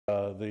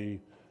the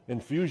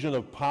infusion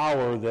of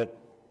power that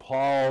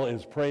Paul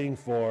is praying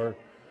for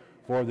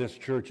this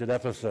church at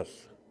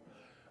Ephesus.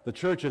 The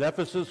church at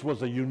Ephesus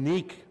was a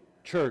unique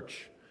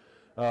church.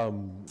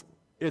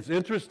 It's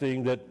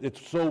interesting that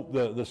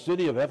the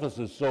city of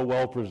Ephesus is so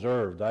well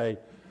preserved.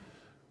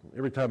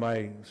 Every time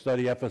I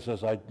study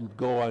Ephesus, I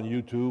go on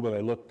YouTube and I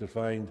look to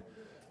find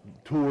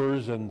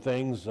tours and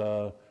things.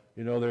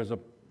 There's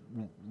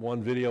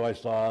one video I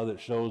saw that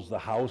shows the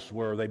house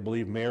where they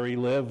believe Mary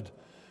lived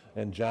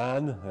and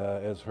John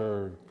as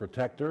her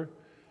protector.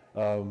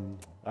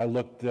 I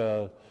looked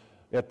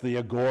at the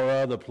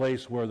Agora, the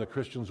place where the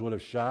Christians would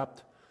have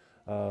shopped.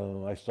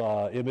 I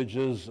saw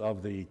images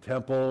of the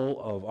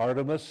temple of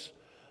Artemis,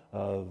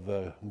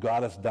 the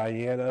goddess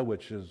Diana,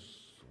 which is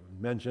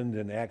mentioned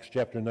in Acts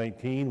chapter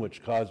 19,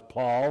 which caused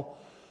Paul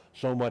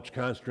so much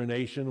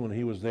consternation when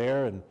he was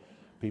there, and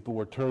people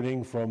were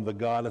turning from the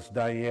goddess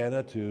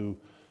Diana to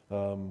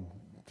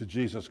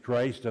Jesus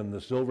Christ, and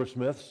the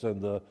silversmiths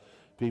and the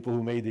people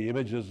who made the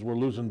images were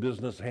losing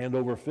business hand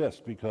over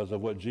fist because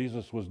of what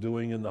Jesus was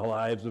doing in the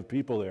lives of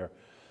people there.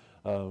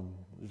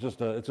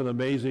 It's an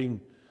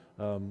amazing.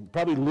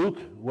 Probably Luke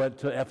went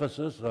to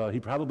Ephesus. He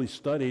probably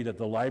studied at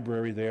the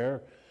library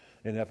there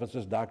in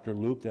Ephesus. Dr.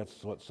 Luke,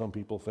 that's what some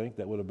people think.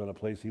 That would have been a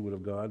place he would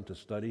have gone to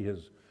study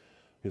his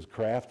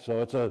craft.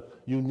 So it's a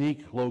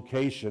unique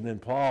location, and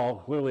Paul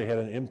clearly had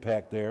an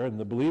impact there, and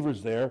the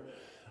believers there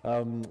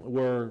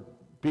were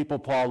people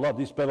Paul loved.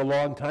 He spent a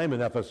long time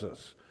in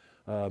Ephesus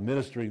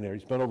ministering there. He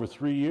spent over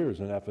 3 years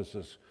in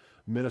Ephesus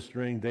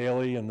ministering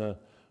daily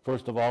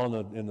first of all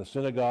in the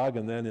synagogue,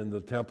 and then in the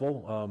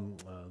temple,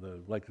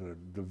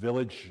 the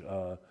village,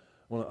 a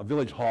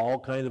village hall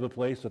kind of a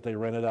place that they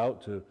rented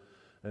out to.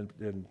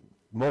 And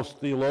most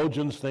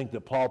theologians think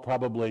that Paul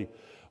probably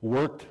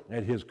worked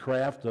at his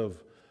craft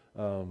of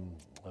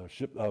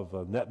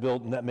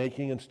net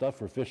making and stuff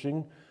for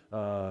fishing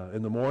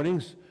in the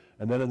mornings,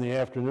 and then in the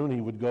afternoon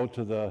he would go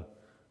to the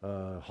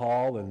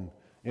hall and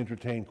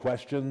entertain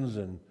questions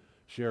and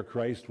share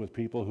Christ with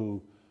people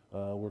who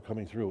were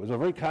coming through. It was a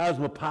very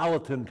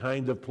cosmopolitan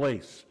kind of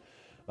place,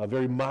 a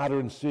very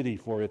modern city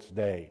for its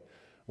day.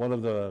 One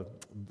of the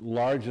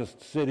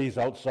largest cities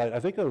outside. I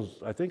think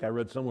I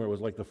read somewhere it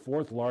was like the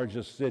fourth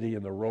largest city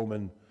in the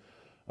Roman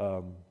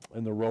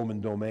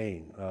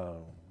domain.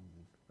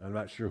 I'm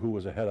not sure who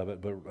was ahead of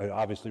it, but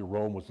obviously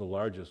Rome was the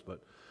largest.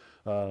 But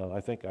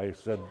I think I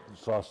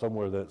saw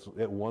somewhere that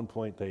at one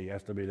point they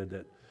estimated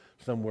that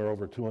somewhere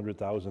over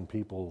 200,000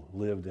 people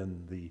lived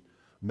in the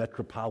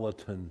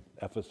metropolitan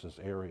Ephesus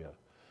area.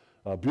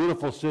 A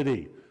beautiful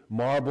city,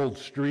 marbled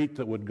street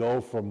that would go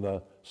from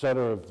the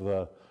center of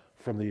the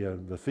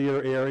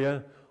theater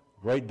area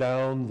right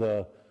down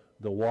the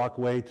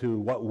walkway to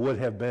what would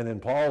have been in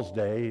Paul's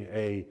day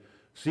a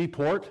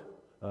seaport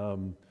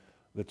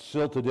that's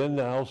silted in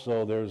now,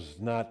 so there's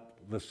not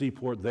the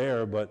seaport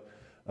there, but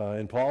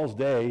in Paul's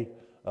day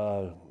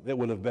it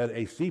would have been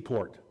a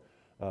seaport.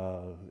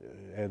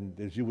 And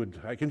as you would,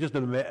 I can just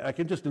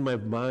in my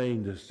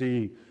mind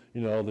see,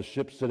 the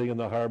ships sitting in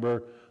the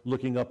harbor,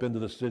 looking up into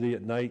the city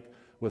at night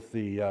with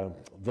the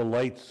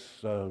lights,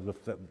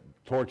 the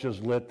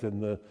torches lit,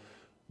 and the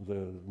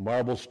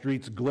marble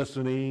streets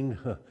glistening.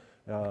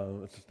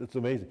 It's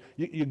amazing.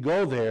 You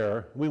go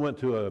there. We went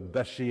to a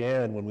Beth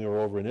Shean when we were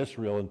over in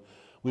Israel, and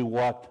we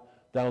walked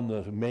down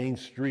the main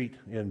street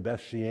in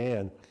Beth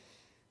Shean.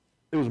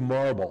 It was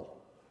marble,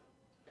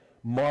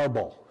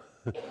 marble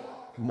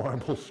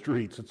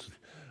streets. It's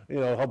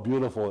how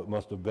beautiful it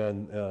must have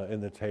been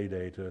in its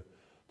heyday to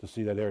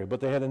see that area.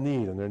 But they had a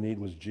need, and their need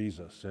was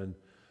Jesus. And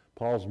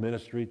Paul's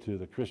ministry to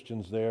the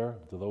Christians there,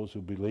 to those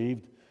who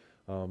believed,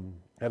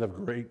 had a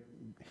great,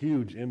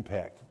 huge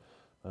impact.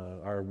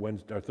 Our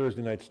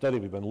Thursday night study,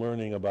 we've been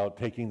learning about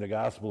taking the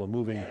gospel and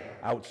moving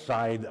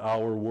outside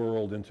our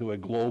world into a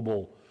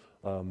global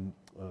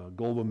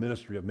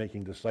ministry of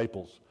making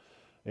disciples.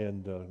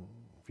 And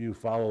if you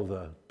follow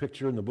the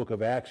picture in the book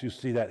of Acts, you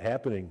see that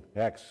happening.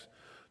 Acts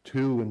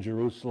 2 in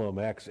Jerusalem,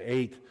 Acts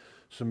 8,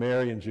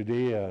 Samaria and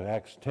Judea,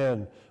 Acts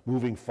 10,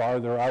 moving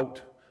farther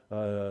out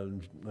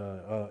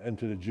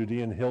into the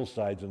Judean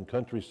hillsides and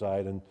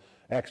countryside. And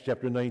Acts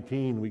chapter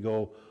 19, we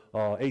go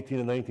 18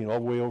 and 19 all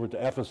the way over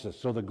to Ephesus.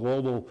 So the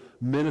global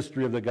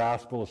ministry of the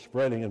gospel is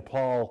spreading, and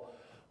Paul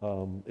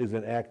is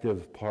an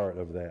active part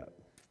of that.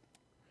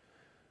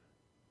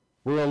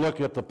 We're going to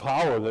look at the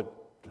power that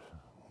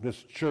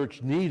this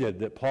church needed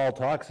that Paul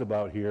talks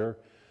about here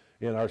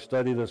in our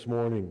study this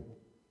morning.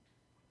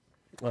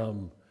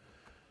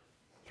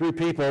 Three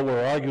people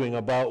were arguing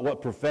about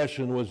what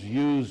profession was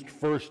used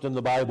first in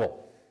the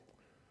Bible.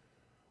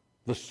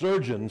 The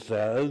surgeon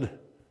said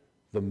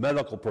the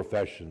medical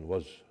profession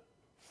was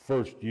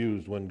first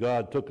used when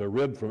God took a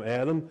rib from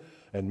Adam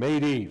and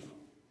made Eve.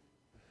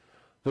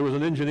 There was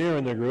an engineer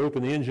in the group,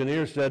 and the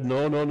engineer said,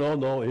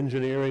 no,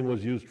 engineering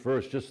was used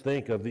first. Just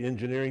think of the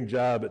engineering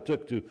job it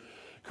took to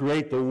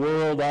create the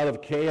world out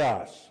of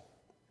chaos.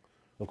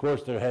 Of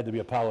course, there had to be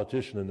a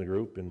politician in the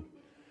group, and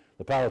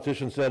the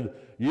politician said,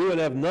 you would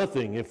have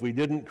nothing if we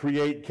didn't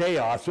create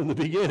chaos in the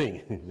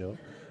beginning.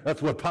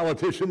 That's what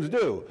politicians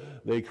do.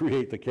 They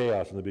create the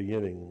chaos in the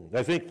beginning.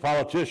 I think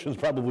politicians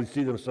probably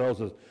see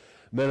themselves as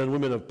men and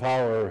women of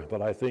power,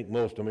 but I think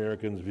most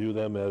Americans view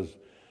them as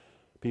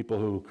people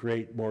who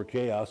create more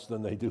chaos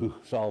than they do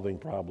solving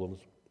problems.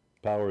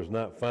 Power is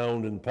not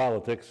found in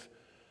politics.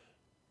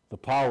 The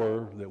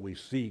power that we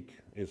seek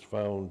is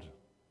found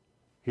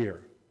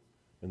here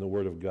in the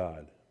Word of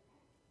God.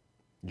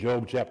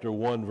 Job chapter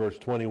 1, verse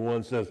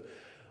 21 says,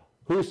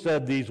 "Who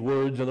said these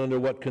words and under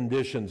what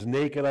conditions?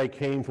 Naked I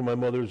came from my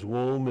mother's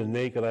womb, and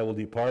naked I will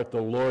depart.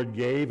 The Lord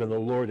gave, and the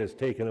Lord has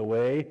taken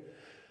away.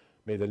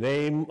 May the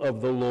name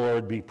of the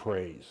Lord be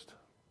praised."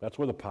 That's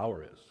where the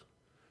power is.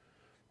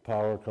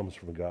 Power comes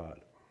from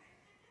God.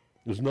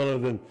 There's none other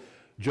than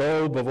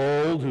Job of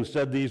old who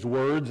said these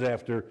words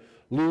after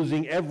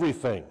losing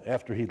everything,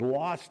 after he'd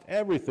lost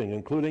everything,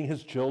 including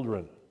his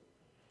children.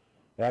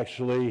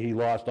 Actually, he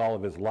lost all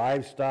of his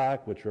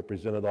livestock, which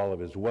represented all of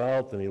his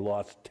wealth, and he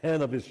lost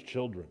 10 of his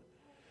children.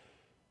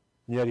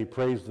 And yet he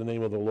praised the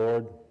name of the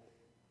Lord.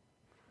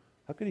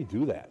 How could he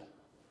do that?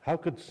 How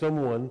could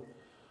someone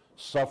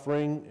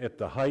suffering at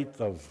the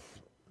height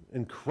of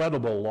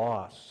incredible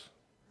loss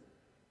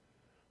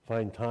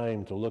find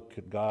time to look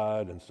at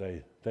God and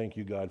say, "Thank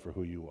you, God, for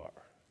who you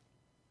are"?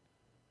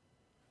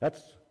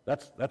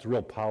 That's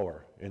real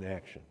power in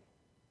action.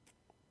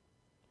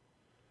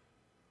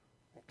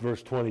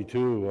 Verse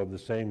 22 of the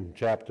same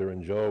chapter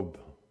in Job.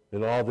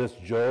 "In all this,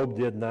 Job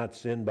did not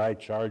sin by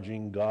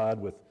charging God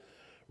with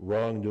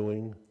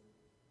wrongdoing."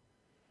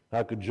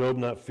 How could Job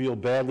not feel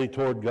badly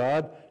toward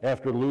God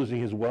after losing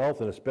his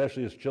wealth and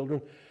especially his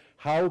children?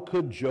 How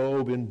could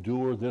Job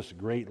endure this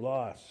great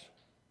loss?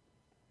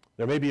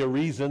 There may be a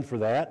reason for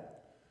that.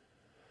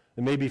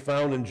 It may be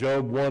found in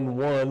Job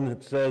 1:1.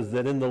 It says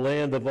that in the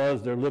land of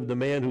Uz there lived a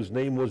man whose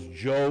name was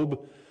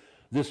Job.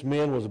 This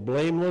man was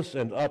blameless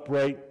and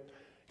upright.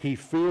 He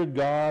feared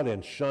God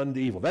and shunned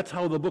evil. That's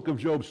how the book of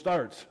Job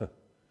starts.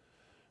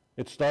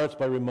 It starts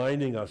by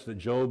reminding us that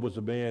Job was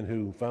a man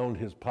who found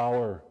his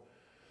power,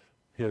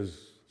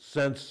 his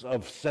sense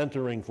of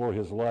centering for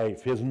his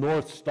life, his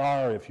North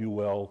Star, if you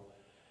will,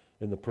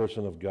 in the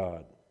person of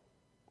God.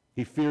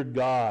 He feared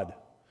God.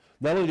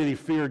 Not only did he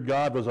fear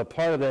God, but as a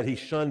part of that, he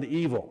shunned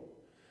evil.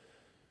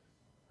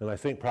 And I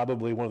think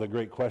probably one of the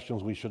great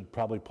questions we should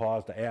probably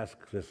pause to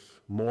ask this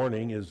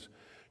morning is,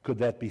 could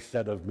that be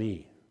said of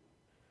me?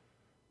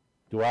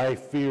 Do I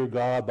fear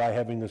God by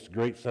having this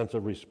great sense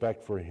of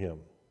respect for him?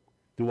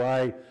 Do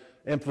I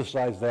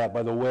emphasize that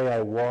by the way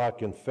I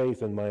walk in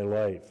faith in my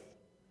life?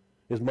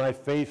 Is my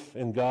faith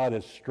in God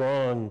as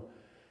strong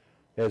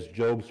as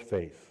Job's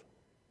faith?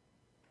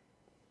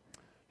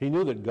 He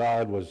knew that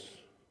God was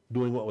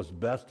doing what was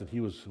best, and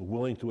he was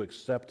willing to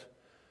accept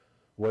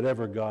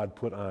whatever God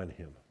put on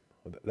him.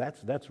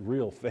 That's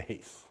real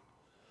faith.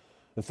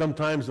 And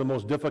sometimes the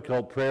most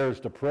difficult prayers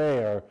to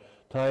pray are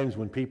times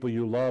when people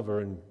you love are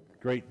in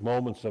great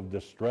moments of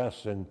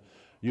distress, and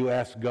you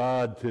ask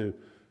God to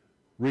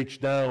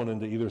reach down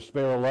and to either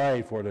spare a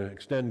life or to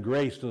extend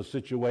grace to the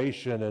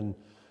situation,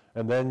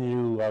 and then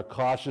you are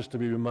cautious to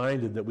be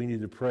reminded that we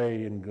need to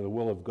pray in the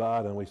will of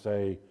God, and we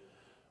say,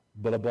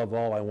 "But above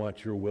all, I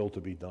want your will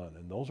to be done."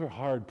 And those are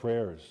hard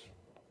prayers,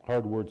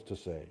 hard words to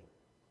say.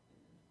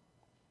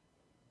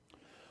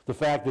 The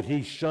fact that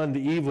he shunned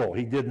evil,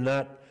 he did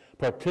not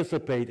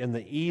participate in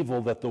the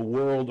evil that the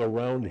world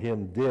around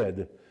him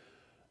did,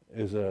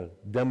 is a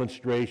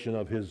demonstration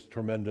of his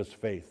tremendous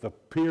faith. The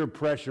peer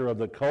pressure of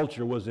the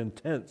culture was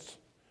intense,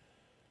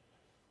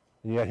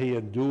 and yet he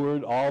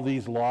endured all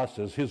these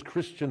losses. His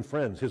Christian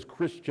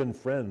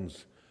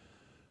friends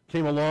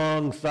came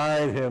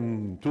alongside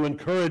him to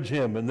encourage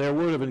him, and their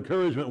word of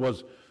encouragement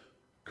was,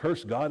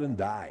 "Curse God and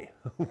die."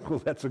 Well,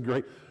 that's a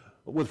great,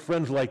 with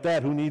friends like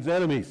that, who needs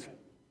enemies?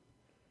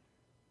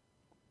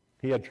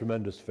 He had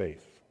tremendous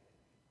faith,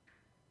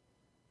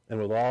 and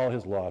with all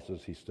his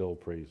losses, he still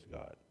praised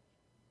God.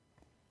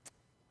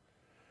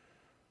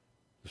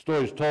 The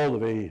story is told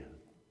of a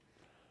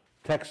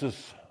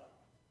Texas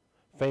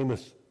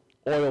famous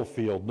oil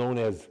field known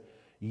as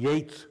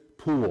Yates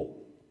Pool.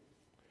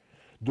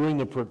 During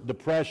the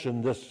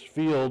Depression, this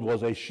field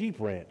was a sheep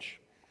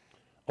ranch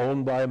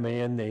owned by a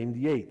man named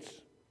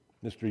Yates.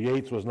 Mr.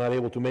 Yates was not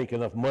able to make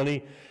enough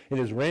money in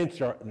his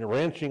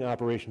ranching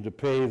operation to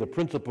pay the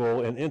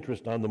principal and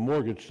interest on the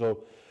mortgage,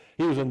 so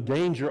he was in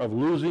danger of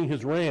losing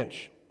his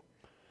ranch.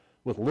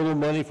 With little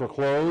money for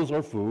clothes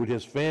or food,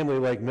 his family,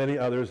 like many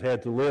others,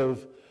 had to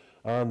live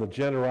on the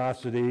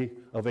generosity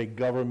of a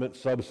government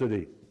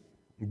subsidy.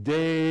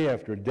 Day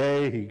after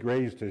day, he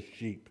grazed his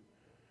sheep.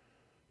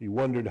 He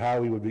wondered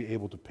how he would be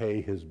able to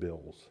pay his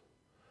bills.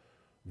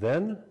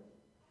 Then,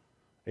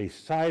 a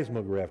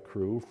seismograph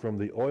crew from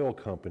the oil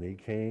company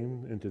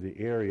came into the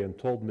area and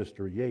told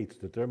Mr. Yates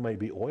that there might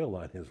be oil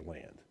on his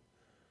land.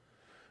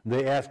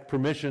 They asked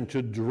permission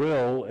to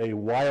drill a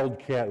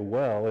wildcat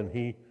well, and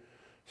he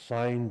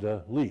signed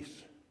a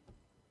lease.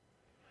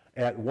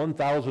 At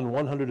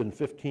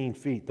 1,115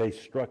 feet, they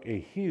struck a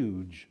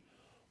huge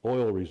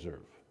oil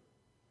reserve.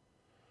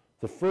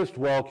 The first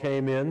well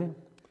came in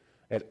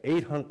at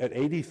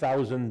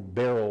 80,000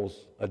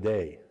 barrels a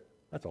day.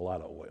 That's a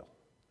lot of oil.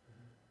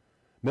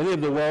 Many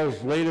of the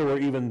wells later were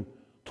even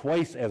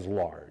twice as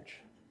large.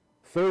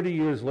 30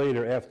 years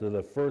later, after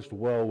the first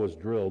well was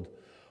drilled,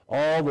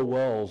 all the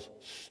wells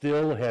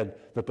still had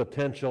the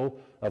potential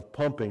of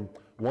pumping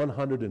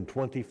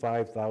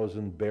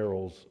 125,000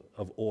 barrels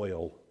of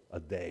oil a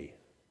day.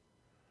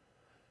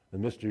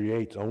 And Mr.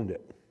 Yates owned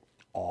it,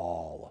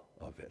 all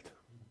of it.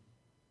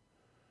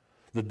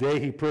 The day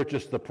he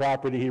purchased the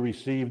property, he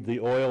received the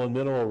oil and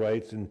mineral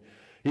rights, and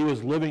he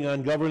was living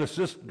on government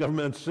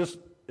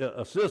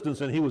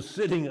assistance, and he was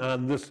sitting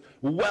on this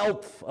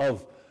wealth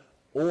of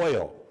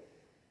oil.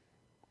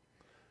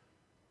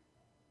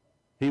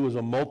 He was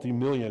a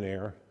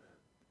multimillionaire,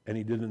 and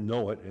he didn't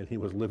know it, and he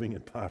was living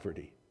in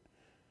poverty.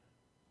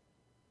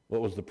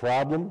 What was the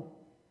problem?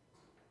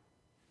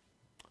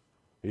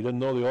 He didn't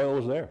know the oil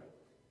was there.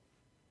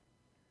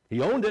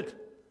 He owned it,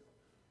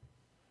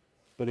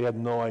 but he had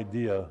no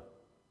idea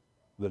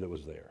that it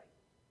was there.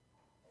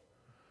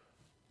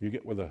 You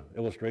get where the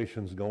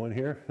illustration's going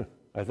here?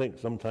 I think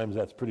sometimes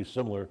that's pretty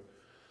similar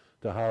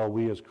to how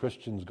we as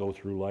Christians go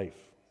through life.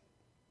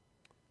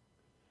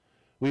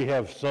 We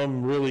have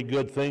some really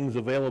good things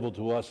available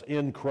to us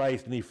in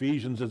Christ, and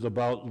Ephesians is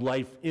about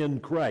life in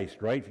Christ,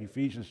 right?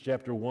 Ephesians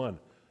chapter 1,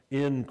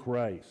 in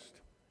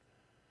Christ.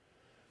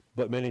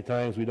 But many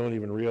times we don't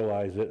even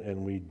realize it,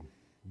 and we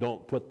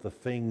don't put the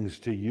things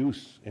to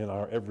use in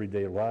our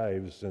everyday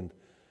lives, and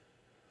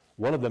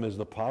one of them is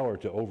the power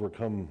to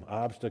overcome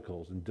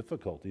obstacles and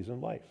difficulties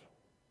in life.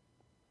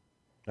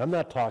 I'm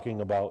not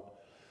talking about,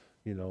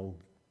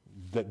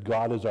 that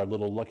God is our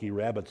little lucky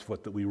rabbit's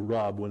foot that we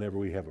rub whenever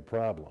we have a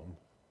problem.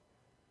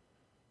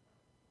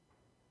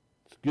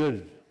 It's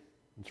good.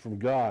 It's from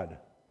God,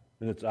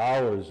 and it's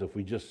ours if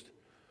we just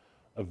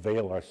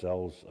avail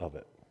ourselves of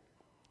it.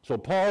 So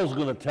Paul's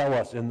going to tell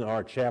us in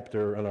our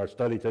chapter, in our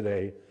study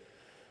today,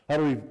 how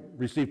do we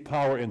receive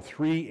power in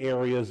three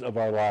areas of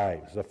our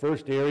lives? The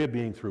first area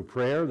being through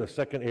prayer, the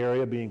second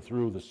area being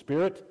through the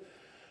Spirit,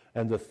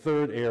 and the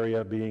third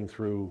area being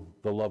through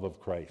the love of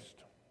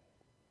Christ.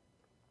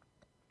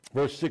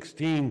 Verse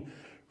 16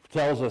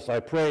 tells us, I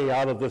pray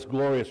out of this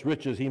glorious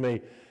riches he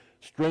may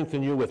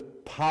strengthen you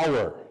with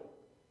power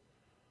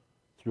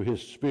through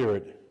his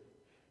Spirit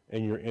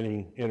and your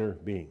inner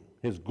being.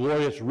 His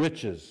glorious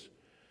riches,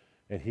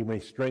 and he may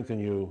strengthen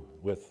you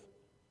with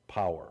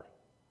power.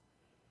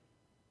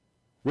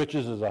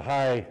 Riches is a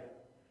high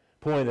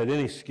point at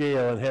any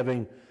scale and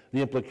having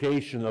the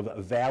implication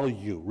of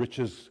value.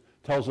 Riches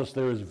tells us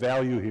there is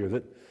value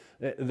here,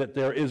 that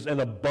there is an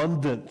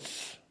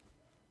abundance,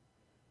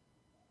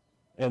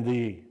 and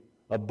the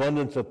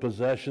abundance of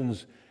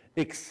possessions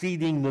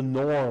exceeding the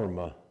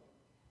norm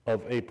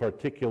of a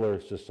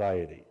particular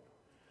society.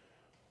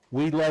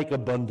 We like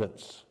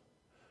abundance.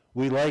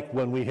 We like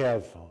when we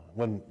have,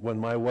 when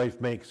my wife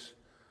makes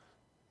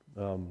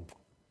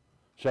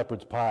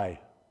shepherd's pie,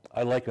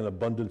 I like an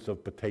abundance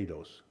of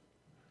potatoes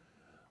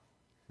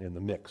in the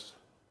mix.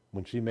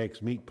 When she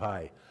makes meat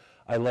pie,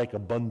 I like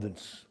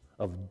abundance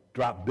of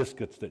drop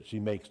biscuits that she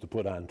makes to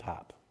put on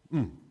top.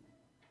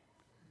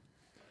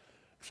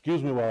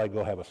 Excuse me while I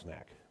go have a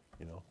snack,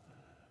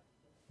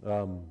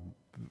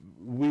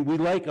 We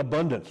like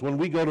abundance. When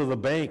we go to the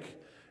bank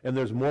and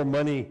there's more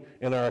money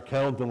in our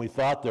account than we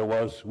thought there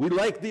was, we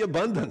like the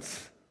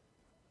abundance.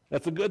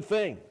 That's a good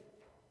thing.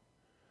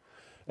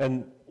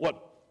 And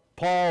what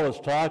Paul is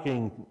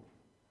talking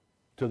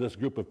to this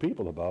group of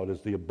people about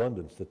is the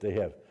abundance that they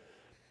have.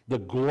 The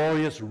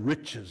glorious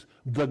riches,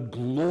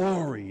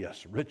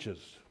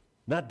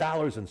 not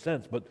dollars and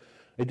cents, but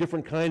a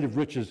different kind of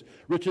riches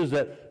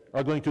that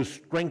are going to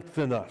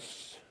strengthen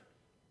us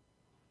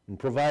and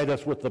provide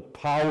us with the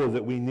power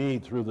that we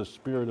need through the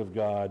Spirit of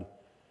God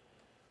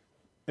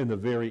in the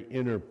very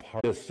inner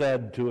part. Is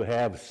said to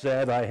have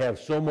said, I have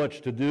so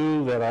much to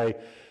do that I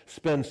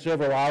spend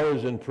several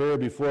hours in prayer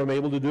before I'm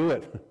able to do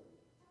it.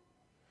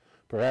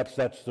 Perhaps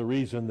that's the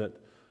reason that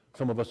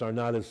some of us are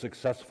not as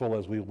successful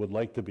as we would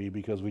like to be,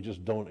 because we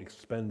just don't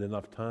expend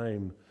enough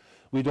time.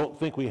 We don't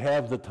think we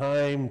have the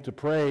time to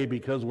pray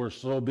because we're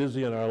so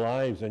busy in our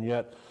lives, and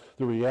yet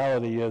the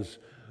reality is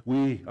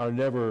we are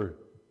never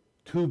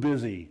too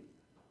busy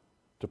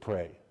to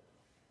pray.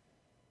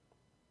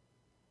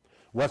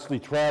 Wesley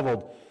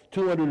traveled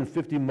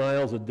 250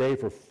 miles a day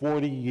for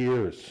 40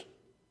 years.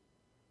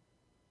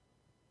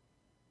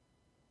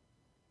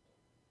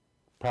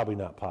 Probably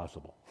not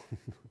possible.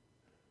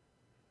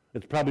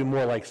 It's probably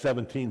more like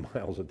 17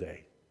 miles a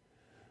day.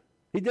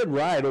 He did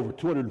ride over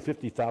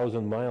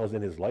 250,000 miles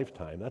in his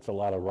lifetime. That's a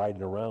lot of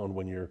riding around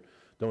when you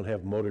don't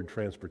have motored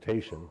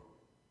transportation.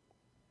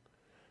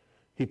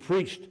 He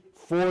preached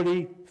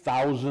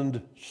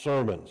 40,000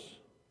 sermons.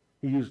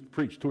 He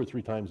preached 2 or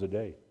 3 times a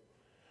day.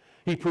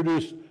 He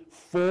produced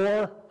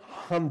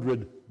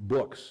 400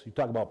 books. You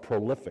talk about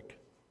prolific.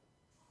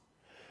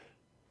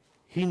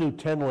 He knew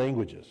 10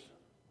 languages.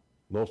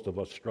 Most of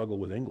us struggle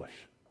with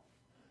English.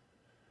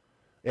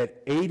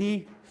 At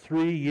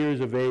 83 years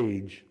of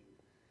age,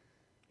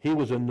 He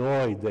was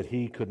annoyed that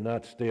he could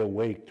not stay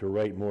awake to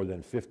write more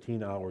than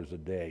 15 hours a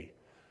day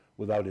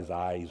without his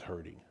eyes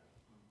hurting.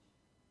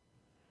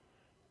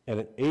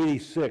 And at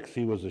 86,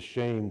 he was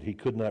ashamed he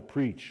could not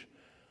preach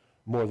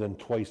more than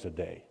twice a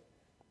day.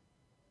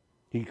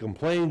 He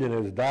complained in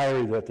his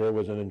diary that there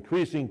was an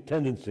increasing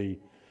tendency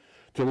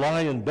to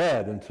lie in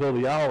bed until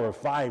the hour of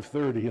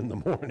 5:30 in the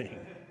morning.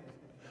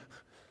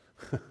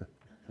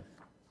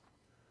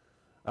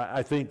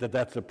 I think that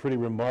that's a pretty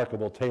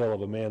remarkable tale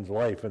of a man's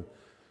life. And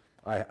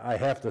I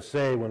have to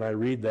say, when I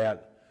read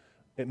that,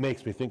 it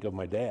makes me think of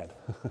my dad,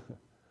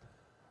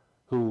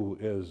 who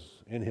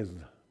is in his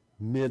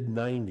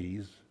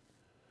mid-90s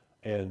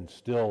and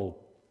still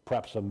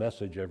preps a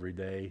message every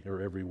day or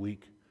every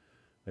week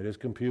at his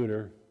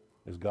computer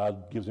as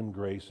God gives him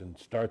grace, and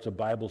starts a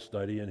Bible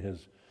study in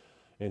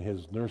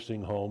his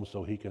nursing home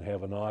so he can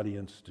have an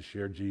audience to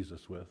share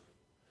Jesus with.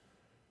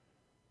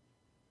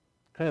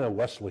 Kind of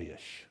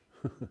Wesley-ish.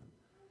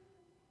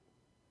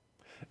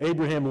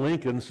 Abraham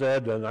Lincoln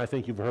said, and I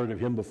think you've heard of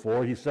him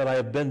before, he said, "I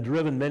have been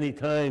driven many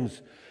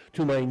times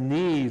to my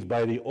knees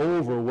by the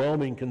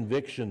overwhelming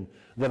conviction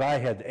that I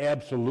had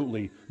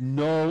absolutely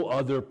no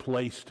other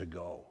place to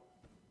go."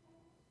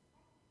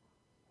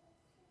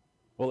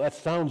 Well, that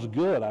sounds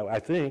good, I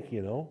think,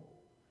 you know.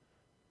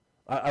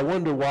 I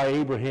wonder why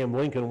Abraham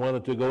Lincoln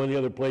wanted to go any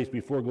other place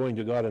before going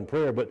to God in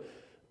prayer, but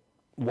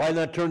why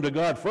not turn to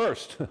God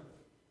first?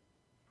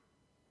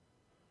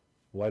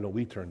 Why don't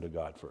we turn to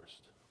God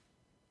first?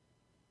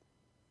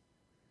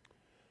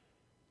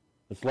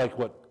 It's like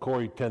what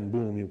Corrie ten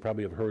Boom, you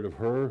probably have heard of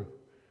her,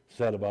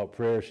 said about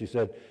prayer. She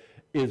said,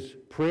 "Is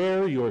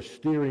prayer your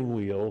steering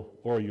wheel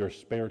or your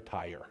spare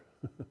tire?"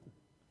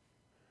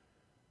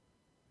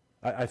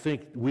 I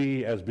think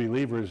we as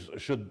believers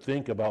should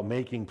think about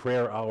making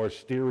prayer our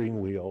steering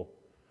wheel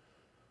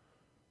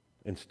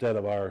instead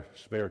of our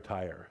spare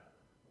tire.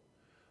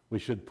 We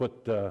should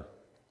put the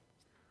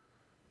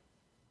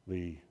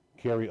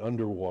Carrie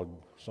Underwood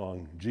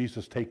song,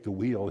 "Jesus Take the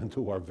Wheel,"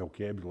 into our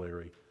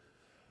vocabulary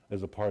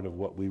as a part of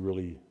what we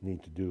really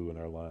need to do in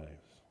our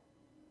lives.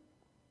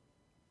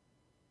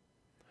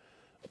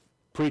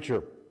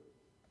 Preacher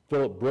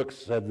Philip Brooks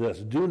said this,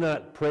 "Do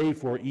not pray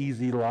for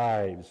easy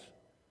lives.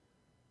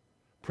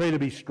 Pray to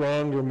be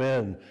stronger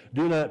men.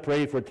 Do not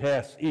pray for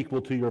tasks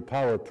equal to your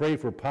power. Pray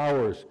for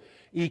powers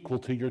equal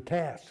to your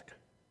task."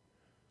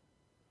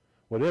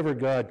 Whatever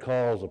God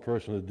calls a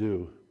person to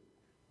do,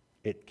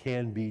 it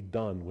can be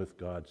done with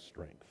God's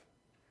strength.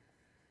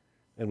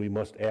 And we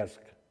must ask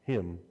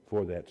Him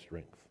for that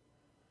strength.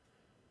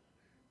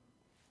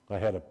 I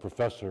had a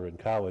professor in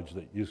college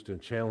that used to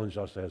challenge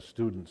us as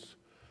students,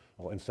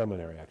 well, in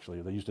seminary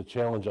actually, they used to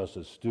challenge us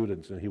as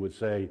students, and he would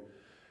say,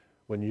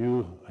 when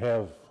you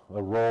have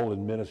a role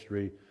in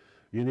ministry,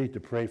 you need to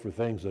pray for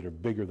things that are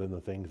bigger than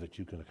the things that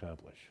you can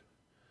accomplish.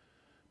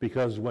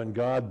 Because when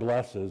God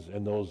blesses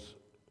and those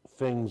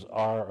things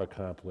are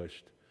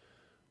accomplished,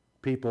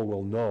 people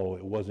will know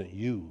it wasn't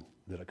you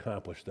that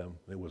accomplished them,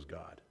 it was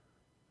God.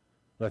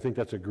 And I think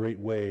that's a great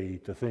way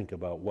to think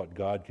about what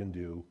God can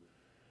do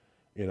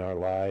in our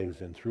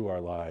lives and through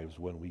our lives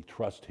when we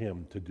trust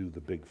Him to do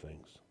the big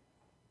things.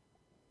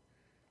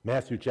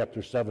 Matthew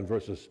chapter 7,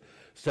 verses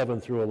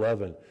 7 through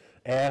 11.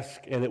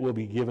 "Ask and it will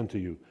be given to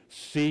you.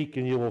 Seek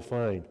and you will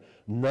find.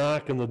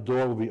 Knock and the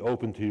door will be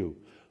opened to you.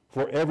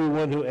 For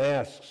everyone who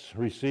asks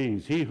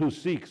receives. He who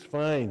seeks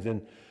finds.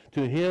 And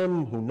to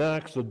him who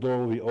knocks the door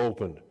will be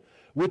opened.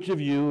 Which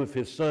of you, if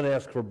his son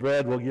asks for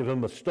bread, will give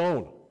him a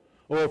stone?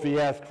 Or if he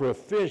asks for a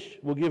fish,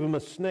 will give him a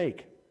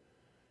snake?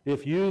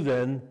 If you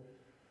then,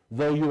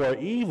 though you are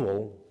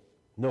evil,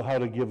 know how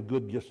to give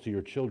good gifts to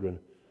your children,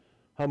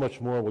 how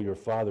much more will your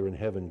Father in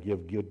heaven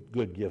give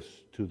good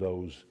gifts to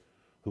those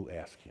who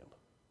ask Him?"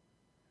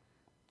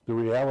 The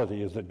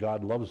reality is that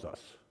God loves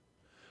us.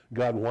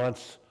 God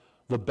wants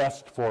the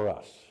best for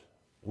us.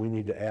 We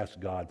need to ask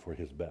God for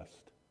His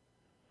best.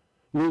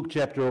 Luke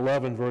chapter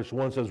 11, verse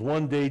 1 says,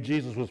 "One day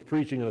Jesus was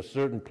preaching in a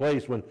certain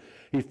place. When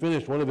he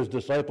finished, one of his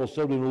disciples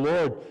said to him,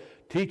 'Lord,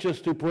 teach us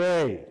to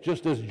pray,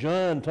 just as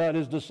John taught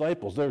his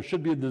disciples.'" There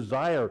should be a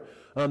desire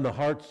on the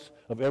hearts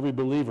of every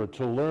believer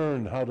to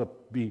learn how to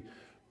be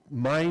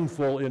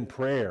mindful in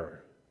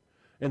prayer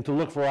and to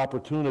look for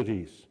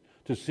opportunities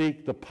to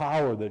seek the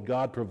power that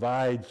God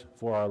provides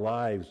for our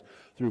lives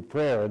through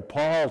prayer. And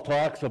Paul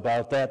talks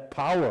about that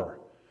power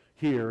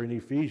here in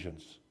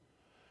Ephesians.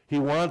 He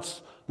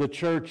wants the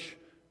church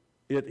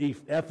at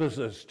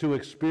Ephesus to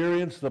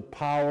experience the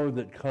power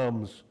that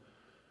comes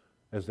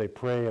as they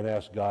pray and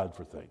ask God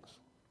for things.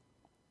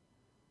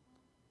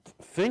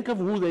 Think of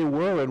who they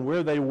were and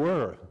where they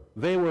were.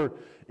 They were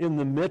in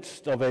the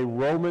midst of a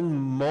Roman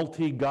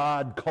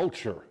multi-god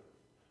culture.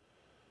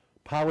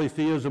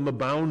 Polytheism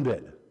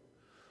abounded.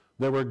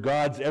 There were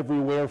gods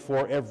everywhere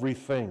for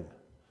everything.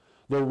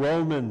 The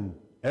Roman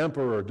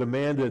emperor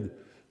demanded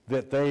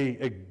that they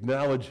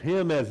acknowledge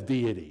him as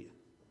deity.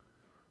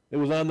 It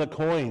was on the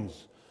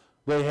coins.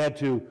 They had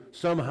to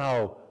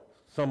somehow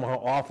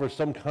offer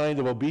some kind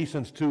of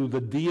obeisance to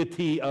the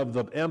deity of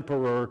the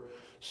emperor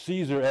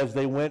Caesar as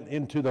they went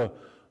into the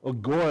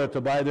agora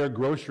to buy their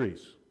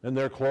groceries and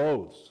their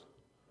clothes.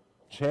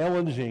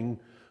 Challenging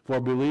for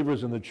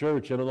believers in the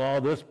church. And in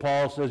all this,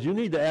 Paul says, you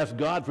need to ask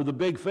God for the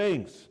big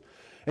things.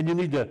 And you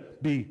need to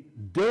be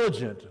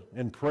diligent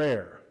in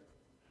prayer,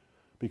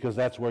 because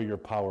that's where your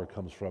power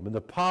comes from. And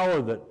the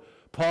power that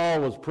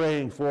Paul was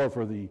praying for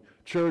the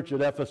church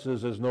at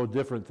Ephesus is no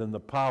different than the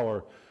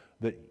power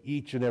that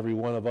each and every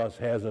one of us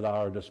has at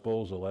our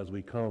disposal as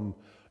we come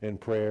in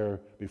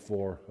prayer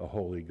before a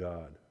holy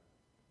God.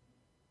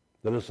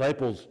 The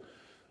disciples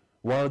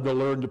wanted to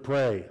learn to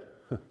pray.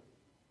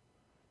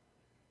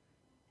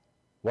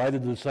 Why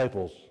did the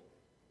disciples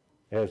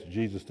ask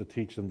Jesus to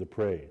teach them to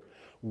pray?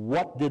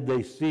 What did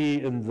they see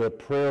in the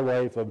prayer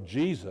life of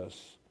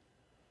Jesus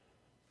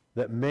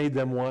that made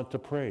them want to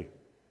pray?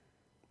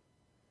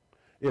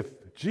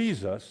 If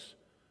Jesus,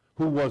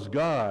 who was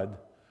God,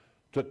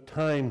 took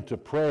time to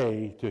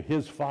pray to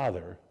his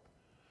Father,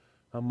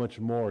 how much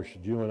more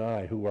should you and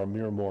I, who are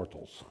mere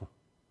mortals,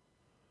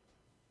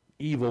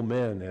 evil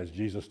men, as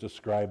Jesus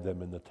described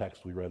them in the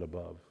text we read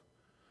above,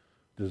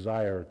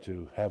 desire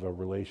to have a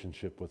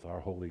relationship with our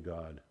holy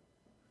God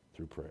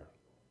through prayer?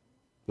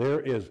 There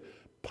is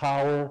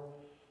power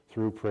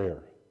through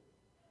prayer.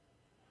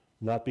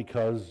 Not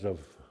because of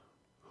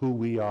who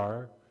we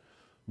are,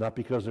 not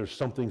because there's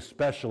something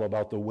special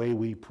about the way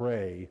we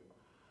pray,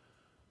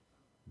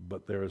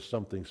 but there is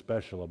something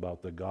special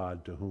about the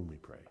God to whom we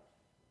pray.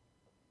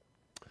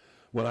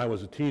 When I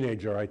was a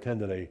teenager, I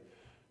attended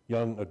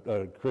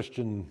a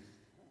Christian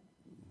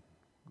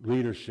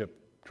leadership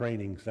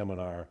training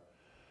seminar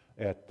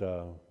at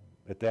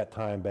that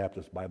time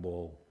Baptist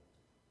Bible,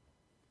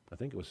 I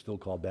think it was still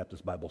called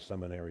Baptist Bible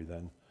Seminary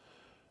then.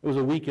 It was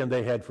a weekend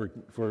they had for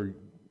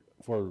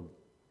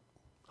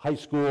high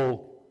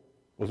school.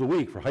 It was a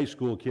week for high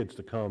school kids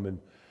to come and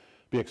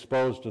be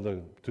exposed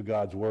to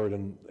God's Word.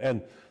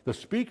 And the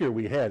speaker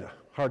we had,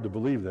 hard to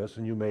believe this,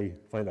 and you may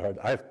find it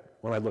hard.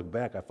 When I look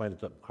back, I find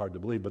it hard to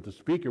believe, but the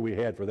speaker we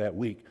had for that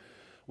week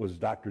was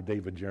Dr.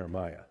 David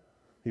Jeremiah.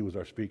 He was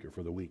our speaker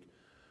for the week.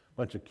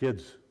 A bunch of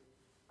kids,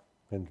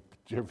 and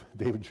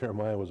David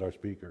Jeremiah was our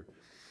speaker.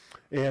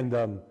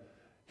 And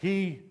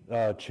he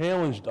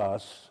challenged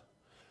us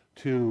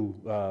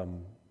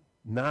to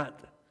not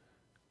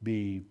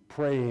be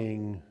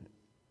praying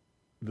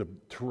the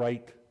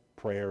trite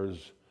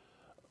prayers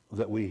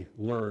that we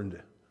learned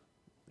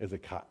as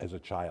a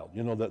child.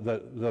 You know,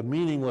 the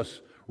meaningless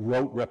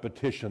rote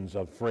repetitions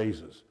of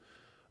phrases.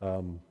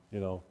 You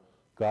know,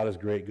 God is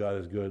great, God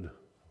is good.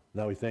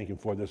 Now we thank him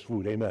for this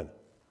food. Amen.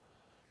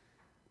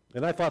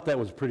 And I thought that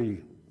was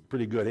pretty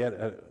good. He had,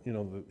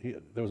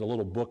 there was a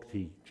little book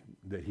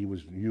that he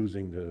was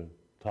using to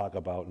talk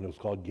about, and it was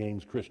called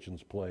Games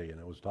Christians Play, and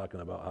it was talking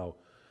about how,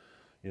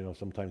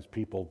 sometimes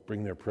people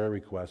bring their prayer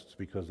requests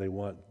because they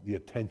want the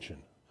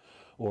attention,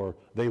 or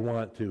they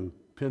want to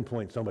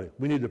pinpoint somebody.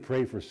 We need to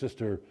pray for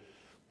Sister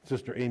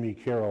Amy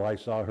Carroll. I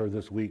saw her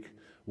this week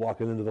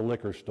walking into the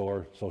liquor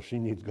store, so she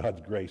needs God's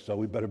grace, so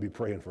we better be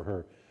praying for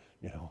her,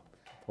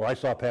 Or I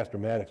saw Pastor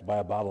Maddox buy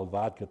a bottle of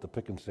vodka at the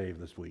Pick and Save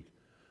this week.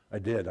 I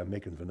did. I'm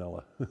making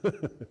vanilla.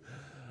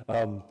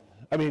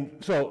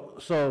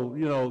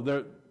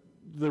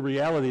 The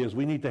reality is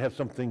we need to have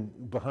something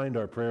behind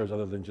our prayers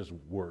other than just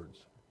words.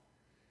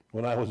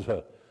 When I was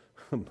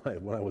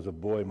a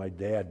boy, my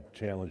dad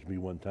challenged me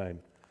one time.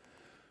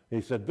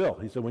 He said, Bill,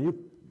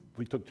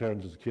 we took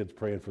turns as kids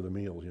praying for the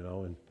meals,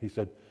 and he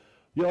said,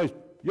 you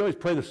always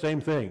pray the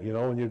same thing,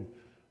 and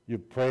you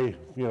pray,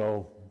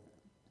 dear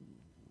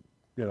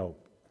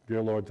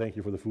Lord, thank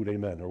you for the food,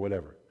 amen, or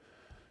whatever.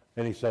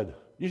 And he said,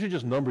 you should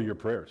just number your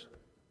prayers.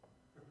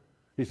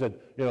 He said,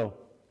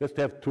 just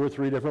have 2 or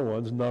 3 different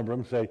ones, number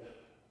them, say,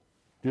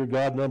 dear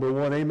God, number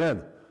 1,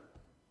 amen.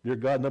 Dear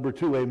God, number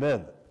 2,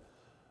 amen.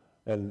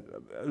 And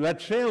that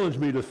challenged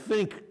me to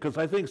think, because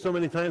I think so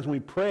many times when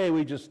we pray,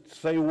 we just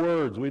say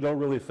words. We don't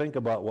really think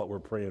about what we're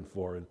praying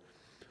for. And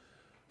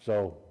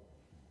so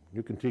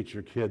you can teach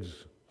your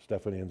kids,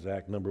 Stephanie and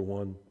Zach, number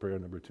 1, prayer,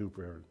 number 2,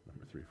 prayer,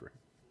 number 3, prayer.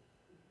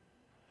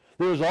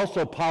 There is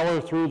also power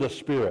through the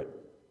Spirit.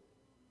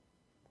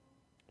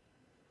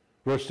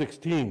 Verse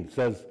 16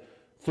 says,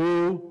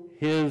 through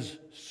his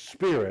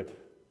Spirit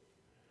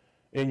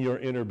in your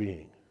inner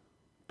being.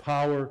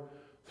 Power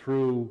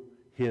through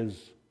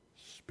his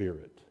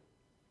Spirit.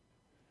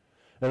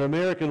 An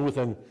American with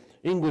an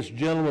English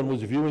gentleman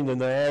was viewing the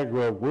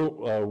Niagara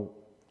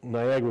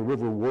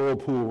River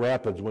whirlpool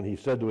rapids when he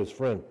said to his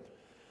friend,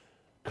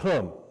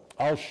 come,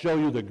 I'll show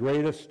you the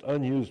greatest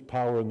unused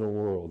power in the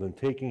world. And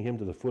taking him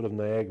to the foot of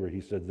Niagara,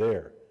 he said,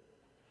 there,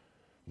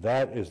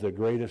 that is the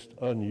greatest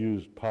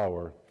unused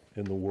power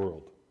in the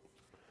world.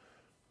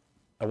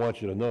 I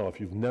want you to know, if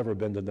you've never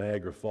been to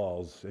Niagara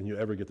Falls and you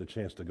ever get the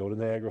chance to go to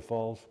Niagara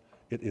Falls,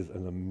 it is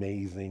an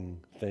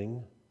amazing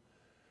thing.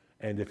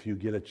 And if you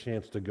get a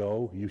chance to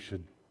go, you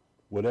should,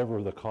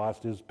 whatever the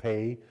cost is,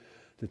 pay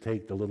to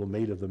take the little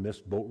Maid of the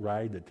Mist boat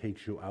ride that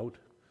takes you out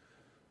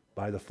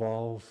by the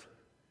falls,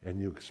 and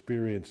you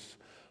experience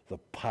the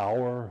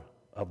power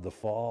of the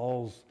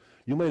falls.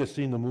 You might have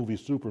seen the movie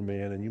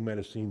Superman, and you might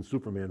have seen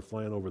Superman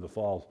flying over the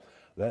falls.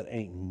 that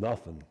ain't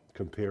nothing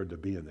compared to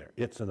being there.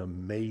 It's an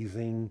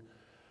amazing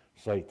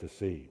sight to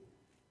see.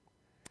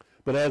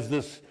 But as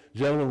this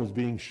gentleman was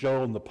being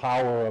shown the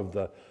power of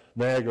the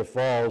Niagara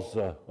Falls,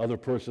 other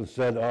person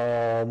said,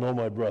 "Oh, no,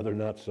 my brother,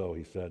 not so,"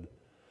 he said.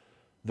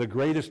 "The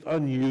greatest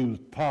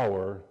unused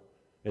power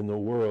in the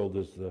world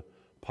is the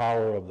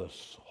power of the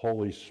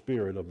Holy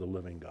Spirit of the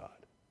living God."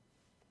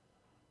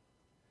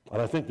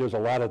 And I think there's a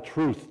lot of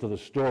truth to the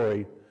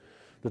story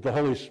that the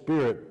Holy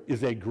Spirit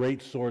is a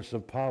great source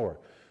of power.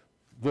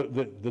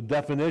 The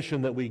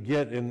definition that we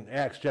get in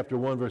Acts chapter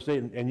 1, verse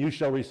 8, "And you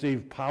shall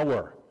receive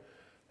power."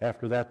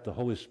 After that, the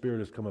Holy Spirit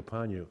has come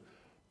upon you.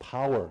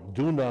 Power,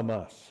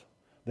 dunamis.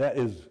 That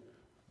is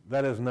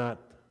not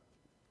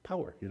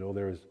power. You know,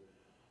 there is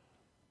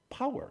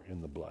power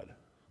in the blood.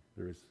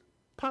 There is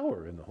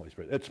power in the Holy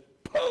Spirit. It's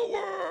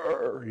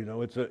power. You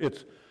know,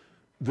 it's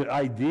the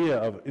idea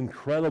of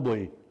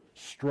incredibly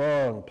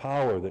strong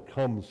power that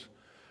comes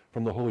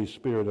from the Holy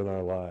Spirit in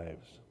our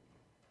lives.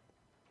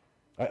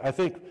 I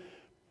think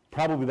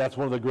probably that's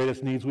one of the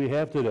greatest needs we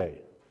have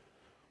today.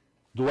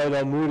 Dwight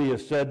L. Moody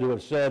is said to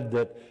have said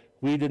that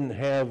we didn't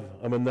have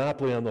a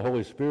monopoly on the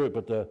Holy Spirit,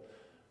 but the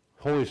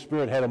Holy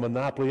Spirit had a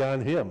monopoly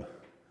on him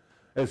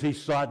as he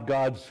sought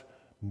God's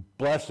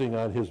blessing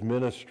on his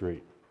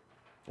ministry.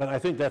 And I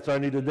think that's our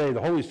need today.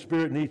 The Holy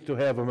Spirit needs to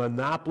have a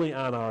monopoly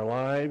on our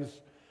lives,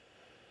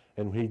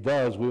 and when he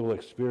does, we will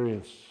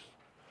experience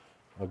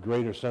a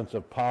greater sense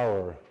of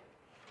power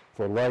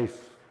for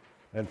life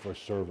and for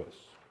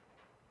service.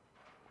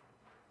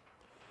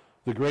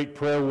 The great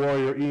prayer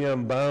warrior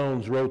E.M.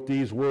 Bounds wrote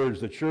these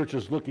words: "The church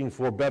is looking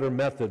for better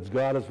methods.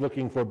 God is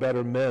looking for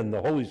better men.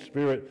 The Holy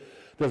Spirit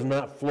does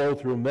not flow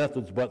through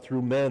methods, but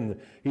through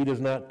men. He does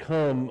not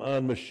come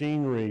on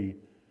machinery,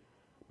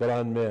 but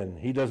on men.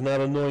 He does not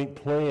anoint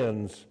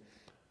plans,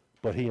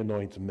 but he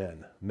anoints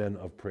men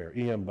of prayer."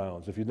 E.M.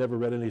 Bounds. If you've never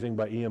read anything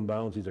by E.M.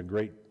 Bounds, he's a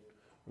great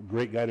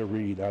guy to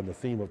read on the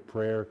theme of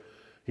prayer.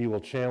 He will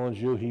challenge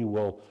you. He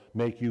will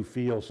make you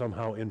feel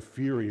somehow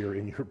inferior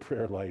in your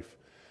prayer life,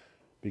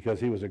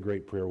 because he was a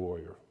great prayer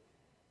warrior.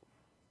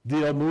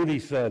 D.L. Moody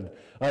said,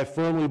 "I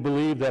firmly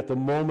believe that the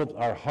moment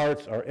our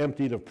hearts are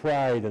emptied of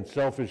pride and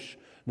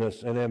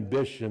selfishness and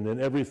ambition and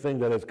everything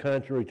that is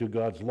contrary to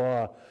God's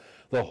law,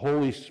 the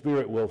Holy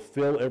Spirit will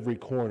fill every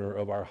corner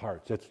of our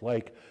hearts." It's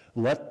like,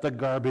 let the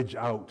garbage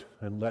out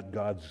and let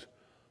God's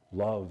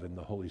love and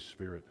the Holy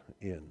Spirit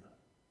in.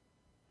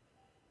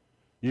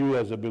 You,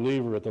 as a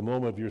believer, at the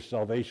moment of your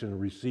salvation,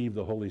 receive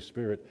the Holy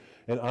Spirit.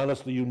 And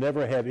honestly, you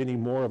never have any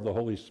more of the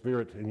Holy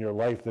Spirit in your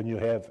life than you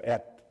have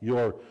at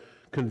your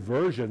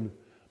conversion,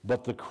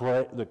 but the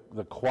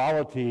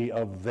quality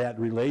of that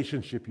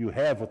relationship you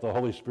have with the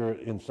Holy Spirit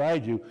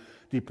inside you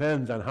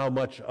depends on how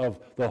much of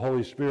the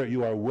Holy Spirit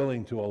you are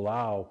willing to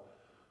allow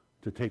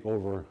to take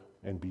over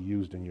and be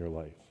used in your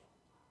life.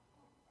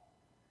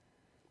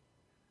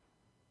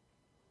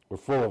 We're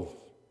full of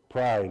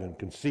pride and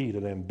conceit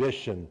and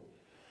ambition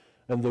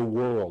and the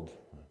world,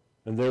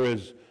 and there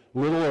is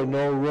little or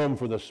no room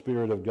for the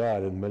Spirit of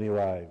God in many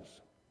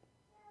lives.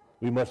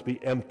 We must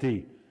be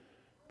empty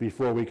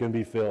before we can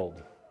be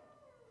filled.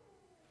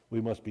 We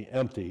must be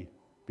empty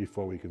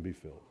before we can be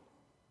filled.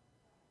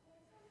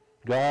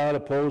 God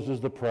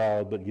opposes the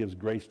proud, but gives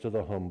grace to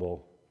the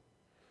humble,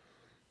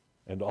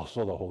 and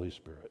also the Holy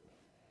Spirit.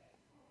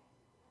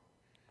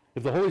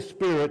 If the Holy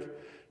Spirit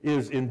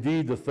is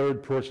indeed the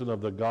third person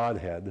of the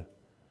Godhead,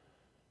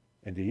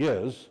 and he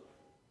is,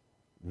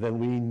 then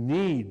we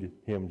need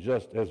him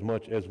just as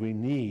much as we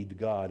need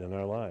God in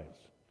our lives.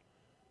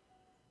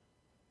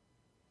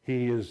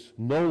 He is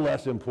no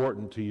less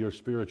important to your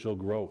spiritual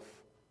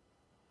growth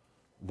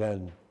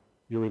than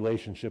your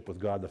relationship with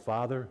God the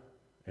Father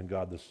and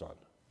God the Son.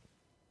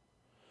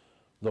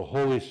 The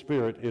Holy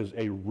Spirit is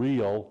a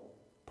real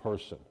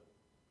person.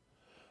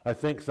 I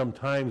think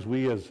sometimes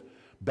we as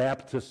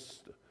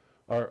Baptists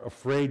are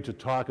afraid to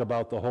talk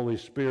about the Holy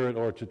Spirit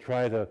or to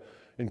try to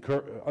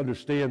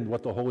understand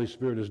what the Holy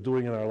Spirit is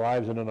doing in our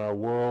lives and in our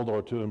world,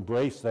 or to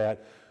embrace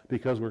that,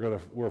 because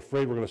we're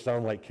afraid we're going to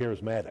sound like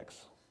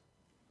charismatics.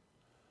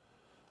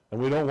 And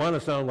we don't want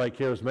to sound like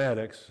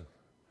charismatics,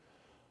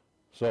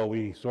 so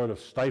we sort of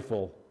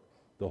stifle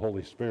the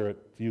Holy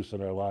Spirit's use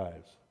in our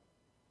lives.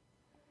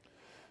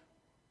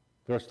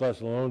 1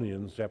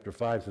 Thessalonians chapter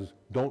 5 says,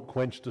 "Don't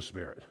quench the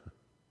Spirit."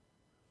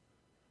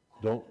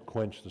 Don't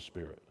quench the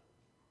Spirit.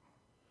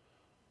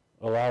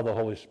 Allow the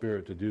Holy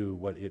Spirit to do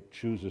what it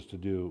chooses to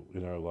do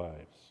in our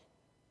lives.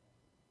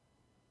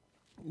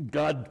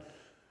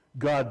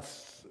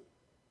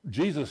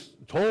 Jesus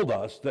told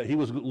us that he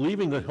was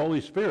leaving the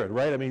Holy Spirit,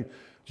 right? I mean,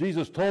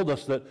 Jesus told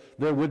us that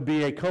there would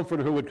be a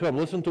comforter who would come.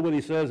 Listen to what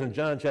he says in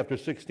John chapter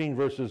 16,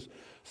 verses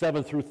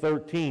 7 through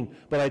 13.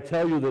 "But I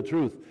tell you the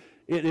truth,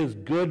 it is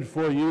good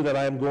for you that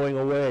I am going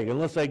away.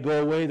 Unless I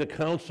go away, the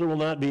counselor will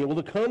not be able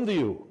to come to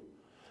you.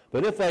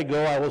 But if I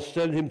go, I will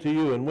send him to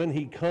you. And when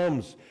he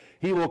comes,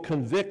 He will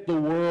convict the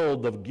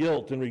world of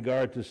guilt in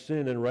regard to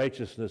sin and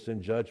righteousness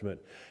and judgment.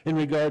 In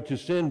regard to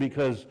sin,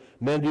 because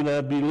men do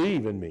not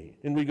believe in me.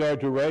 In regard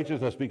to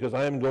righteousness, because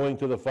I am going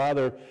to the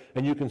Father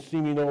and you can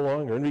see me no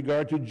longer. In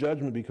regard to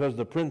judgment, because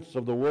the prince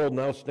of the world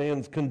now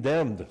stands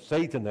condemned,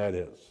 Satan that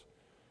is.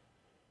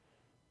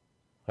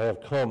 I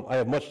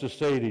have much to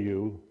say to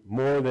you,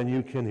 more than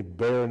you can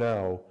bear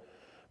now.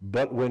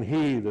 But when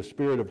he, the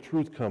Spirit of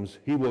truth, comes,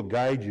 he will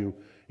guide you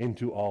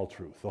into all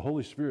truth. The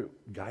Holy Spirit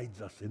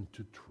guides us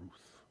into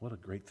truth. What a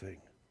great thing.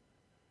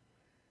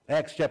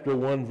 Acts chapter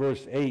 1,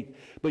 verse 8.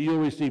 But you'll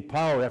receive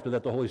power after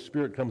that the Holy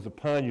Spirit comes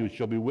upon you.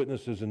 Shall be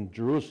witnesses in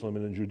Jerusalem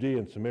and in Judea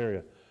and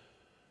Samaria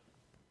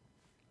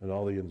and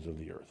all the ends of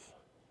the earth.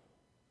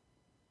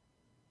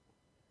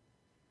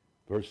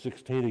 Verse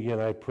 16 again,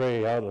 I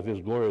pray out of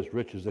his glorious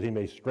riches that he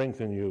may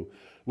strengthen you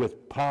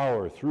with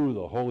power through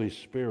the Holy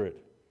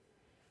Spirit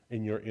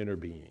in your inner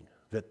being.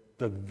 That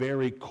the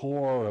very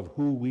core of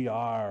who we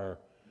are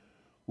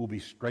will be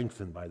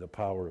strengthened by the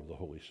power of the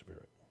Holy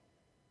Spirit.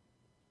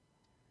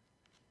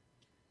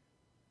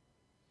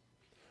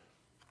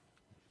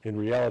 In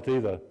reality,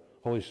 the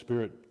Holy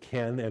Spirit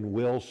can and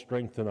will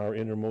strengthen our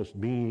innermost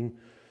being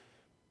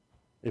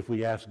if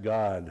we ask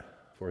God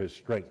for his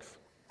strength.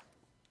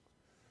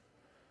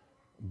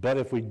 But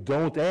if we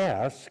don't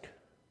ask,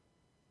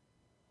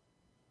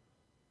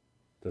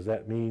 does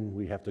that mean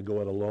we have to go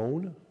it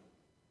alone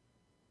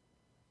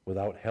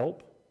without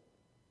help?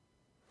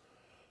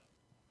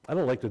 I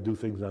don't like to do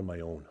things on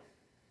my own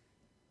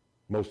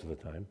most of the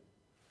time.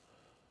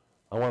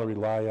 I want to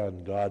rely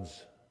on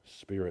God's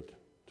Spirit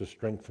to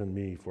strengthen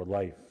me for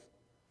life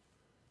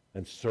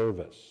and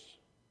service.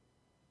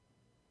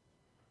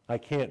 I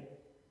can't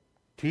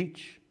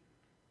teach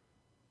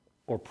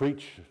or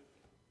preach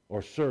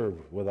or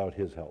serve without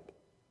his help.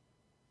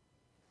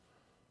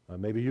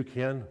 Maybe you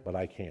can, but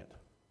I can't.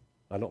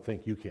 I don't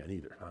think you can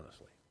either,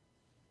 honestly.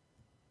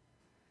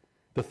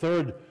 The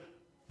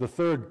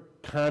third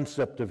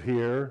concept of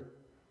here,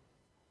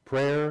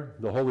 prayer,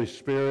 the Holy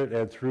Spirit,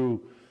 and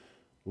through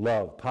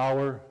love,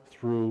 power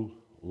through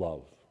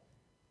love.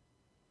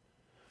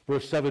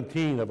 Verse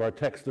 17 of our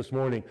text this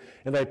morning,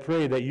 and I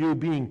pray that you,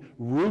 being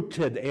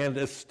rooted and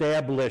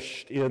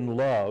established in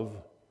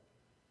love,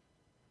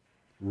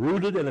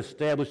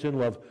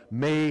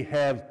 may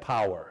have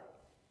power,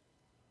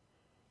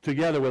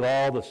 together with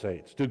all the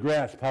saints, to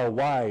grasp how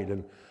wide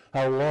and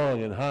how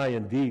long and high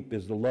and deep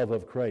is the love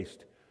of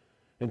Christ,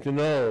 and to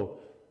know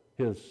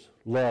his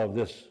love,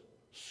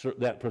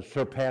 that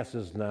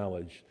surpasses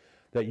knowledge,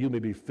 that you may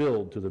be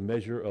filled to the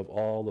measure of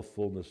all the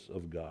fullness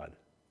of God.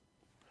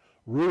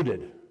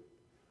 Rooted,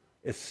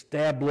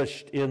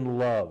 established in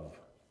love.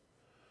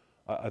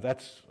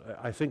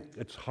 I think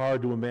it's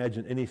hard to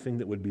imagine anything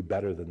that would be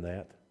better than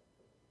that.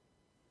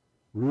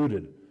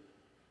 Rooted,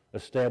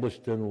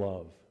 established in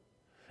love.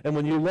 And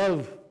when you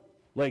love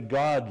like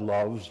God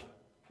loves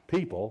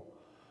people,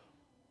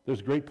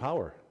 there's great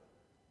power.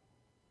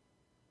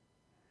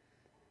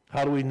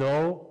 How do we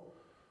know?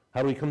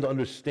 How do we come to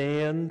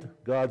understand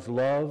God's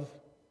love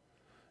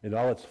in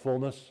all its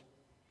fullness?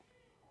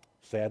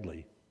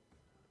 Sadly,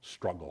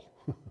 struggle.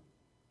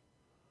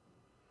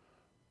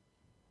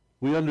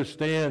 We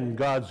understand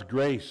God's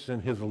grace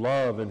and his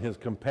love and his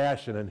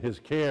compassion and his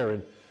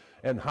care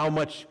and how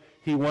much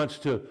he wants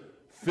to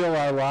fill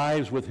our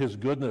lives with his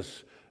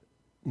goodness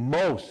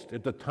most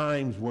at the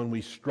times when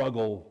we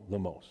struggle the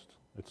most.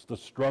 It's the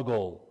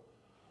struggle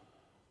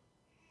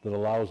that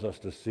allows us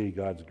to see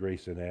God's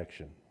grace in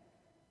action.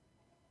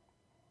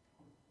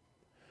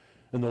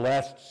 In the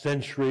last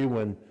century,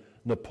 when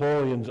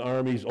Napoleon's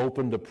armies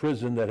opened a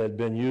prison that had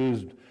been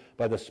used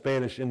by the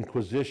Spanish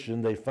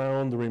Inquisition, they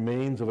found the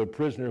remains of a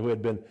prisoner who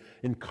had been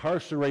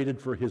incarcerated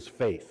for his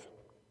faith.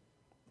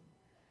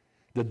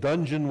 The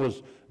dungeon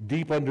was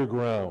deep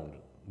underground.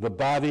 The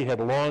body had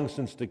long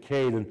since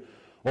decayed, and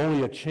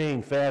only a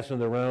chain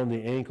fastened around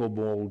the ankle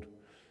bone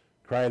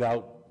cried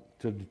out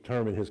to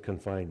determine his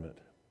confinement.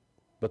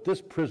 But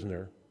this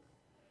prisoner,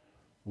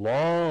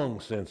 long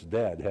since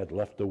dead, had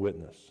left a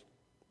witness.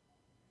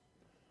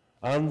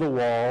 On the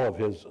wall of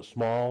his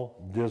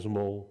small,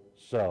 dismal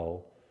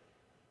cell,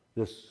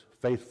 this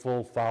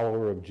faithful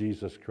follower of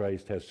Jesus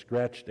Christ has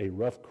scratched a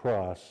rough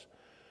cross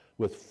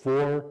with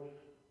 4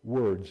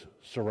 words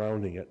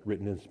surrounding it,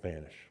 written in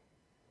Spanish.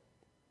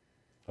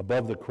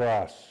 Above the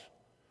cross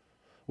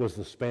was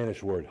the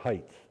Spanish word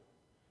height.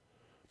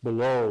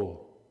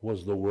 Below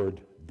was the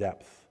word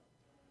depth.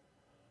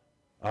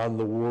 On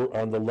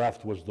the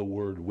left was the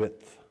word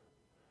width,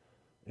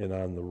 and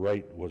on the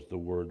right was the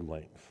word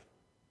length.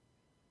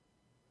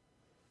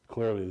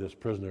 Clearly, this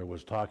prisoner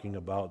was talking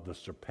about the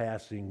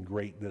surpassing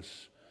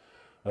greatness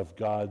of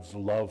God's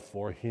love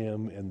for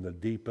him in the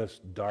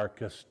deepest,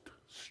 darkest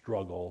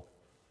struggle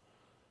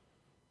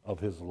of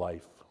his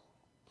life,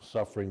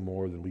 suffering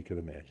more than we could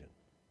imagine.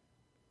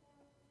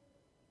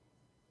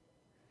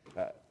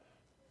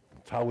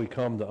 It's how we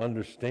come to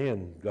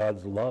understand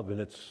God's love in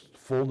its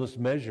fullness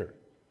measure,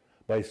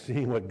 by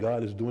seeing what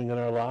God is doing in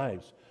our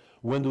lives.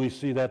 When do we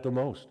see that the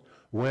most?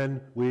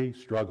 When we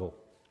struggle.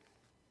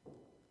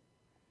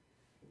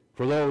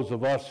 For those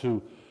of us who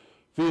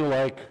feel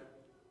like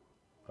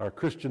our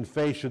Christian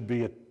faith should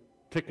be a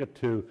ticket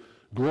to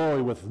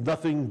glory with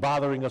nothing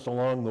bothering us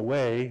along the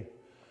way,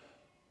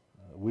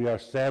 we are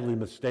sadly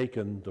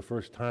mistaken the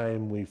first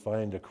time we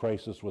find a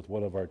crisis with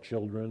one of our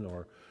children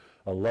or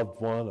a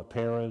loved one, a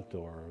parent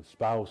or a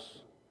spouse,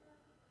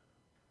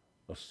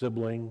 a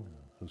sibling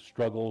who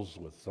struggles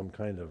with some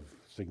kind of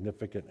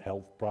significant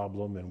health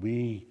problem, and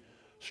we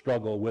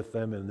struggle with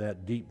them in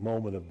that deep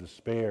moment of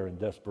despair and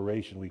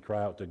desperation. We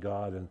cry out to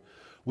God, and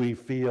we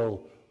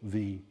feel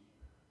the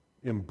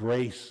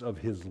embrace of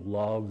his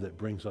love that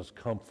brings us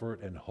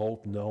comfort and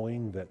hope,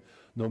 knowing that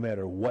no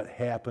matter what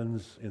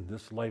happens in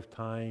this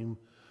lifetime,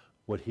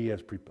 what he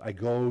has I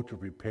go to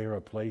prepare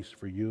a place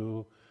for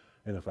you,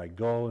 and if I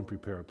go and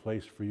prepare a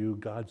place for you,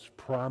 God's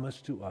promise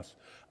to us,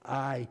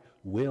 I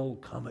will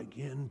come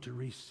again to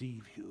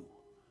receive you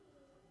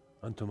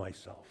unto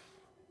myself,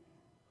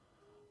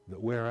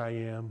 that where I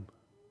am,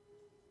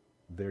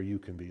 there you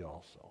can be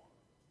also.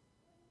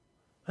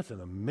 That's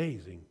an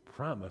amazing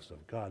promise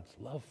of God's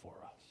love for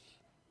us.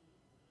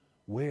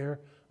 Where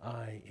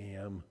I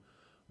am,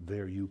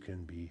 there you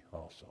can be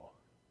also.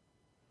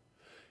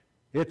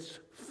 It's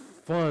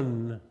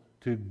fun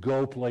to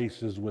go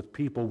places with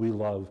people we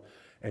love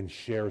and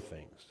share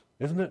things,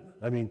 isn't it?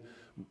 I mean,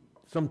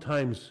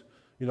 sometimes,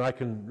 I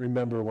can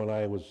remember when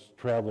I was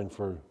traveling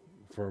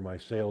for my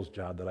sales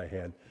job that I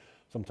had,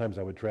 sometimes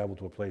I would travel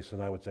to a place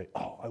and I would say,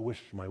 oh, I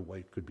wish my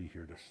wife could be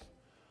here to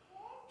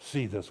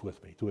see this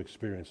with me, to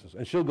experience this.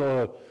 And she'll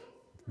go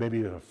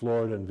maybe to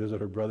Florida and visit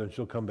her brother, and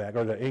she'll come back.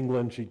 Or to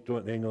England, she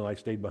went to England, I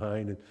stayed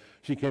behind, and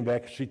she came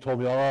back, she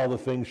told me all the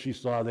things she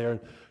saw there, and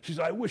she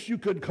said, I wish you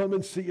could come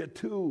and see it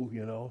too,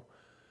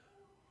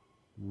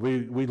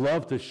 We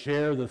love to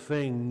share the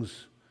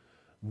things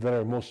that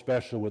are most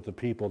special with the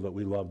people that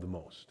we love the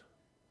most.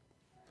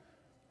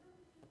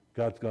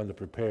 God's going to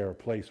prepare a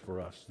place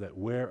for us that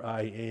where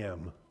I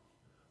am,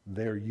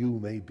 there you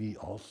may be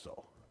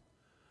also.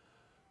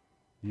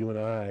 You and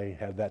I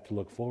have that to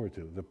look forward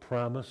to. The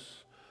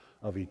promise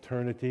of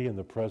eternity in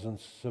the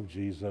presence of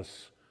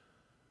Jesus,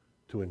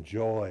 to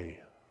enjoy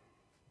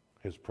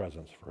his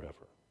presence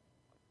forever.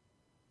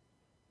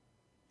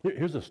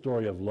 Here's a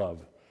story of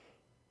love.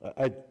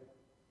 I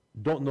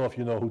don't know if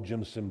you know who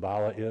Jim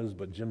Cymbala is,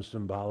 but Jim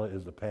Cymbala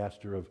is the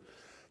pastor of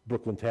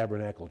Brooklyn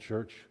Tabernacle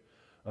Church.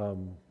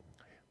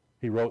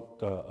 He wrote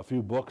a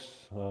few books,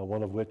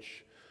 one of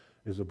which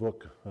is a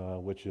book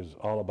which is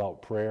all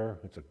about prayer.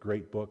 It's a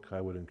great book.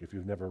 If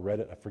you've never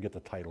read it, I forget the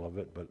title of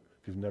it, but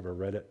if you've never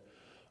read it,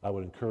 I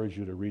would encourage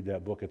you to read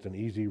that book. It's an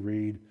easy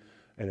read,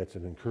 and it's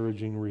an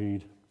encouraging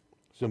read.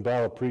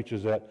 Cymbala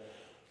preaches at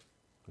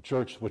a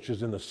church which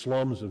is in the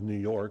slums of New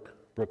York,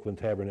 Brooklyn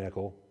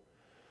Tabernacle.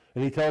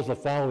 And he tells the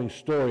following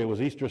story. It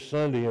was Easter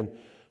Sunday, and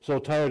so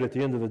tired at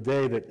the end of the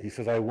day that he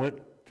says, I went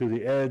to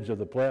the edge of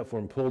the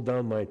platform, pulled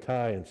down my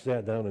tie, and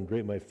sat down and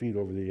draped my feet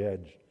over the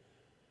edge.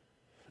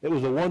 It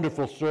was a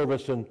wonderful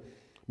service, and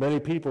many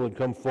people had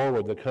come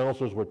forward. The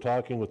counselors were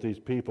talking with these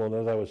people, and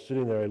as I was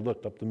sitting there, I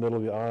looked up the middle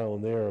of the aisle,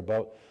 and there,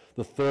 about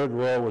the third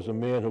row, was a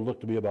man who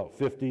looked to be about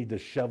 50,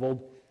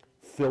 disheveled,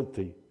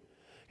 filthy.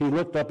 He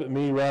looked up at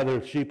me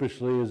rather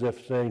sheepishly as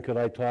if saying, could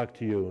I talk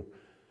to you?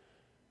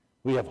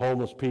 We have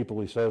homeless people,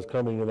 he says,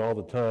 coming in all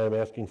the time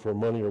asking for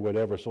money or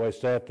whatever. So I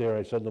sat there,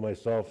 and I said to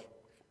myself,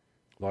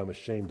 well, I'm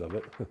ashamed of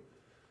it.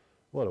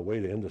 What a way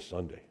to end a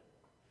Sunday.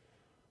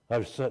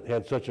 I've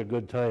had such a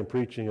good time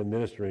preaching and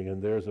ministering, and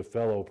there's a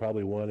fellow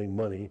probably wanting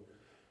money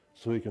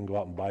so he can go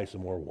out and buy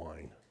some more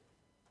wine.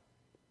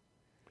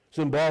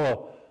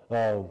 Cymbala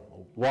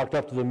walked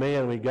up to the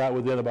man. We got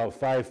within about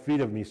 5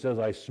 feet of him. He says,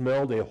 I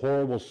smelled a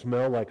horrible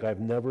smell like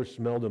I've never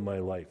smelled in my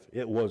life.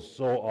 It was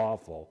so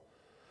awful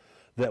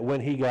that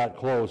when he got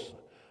close,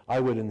 I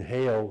would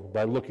inhale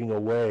by looking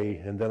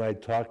away, and then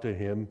I'd talk to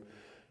him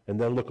and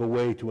then look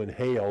away to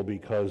inhale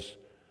because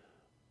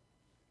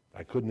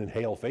I couldn't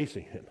inhale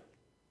facing him.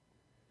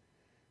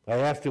 I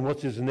asked him,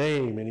 what's his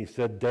name? And he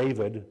said,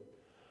 David.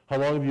 How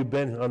long have you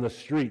been on the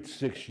street?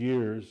 6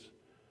 years.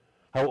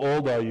 How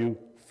old are you?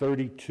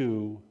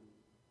 32.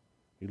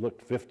 He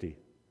looked 50,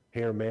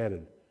 hair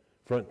matted,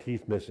 front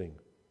teeth missing.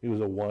 He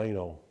was a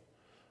wino,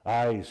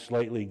 eyes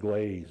slightly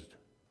glazed.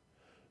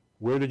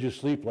 Where did you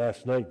sleep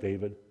last night,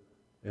 David?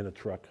 In a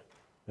truck,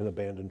 an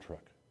abandoned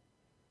truck.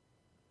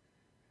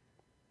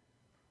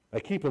 I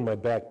keep in my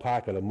back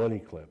pocket a money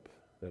clip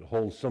that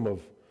holds some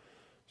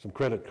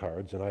credit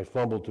cards, and I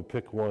fumbled to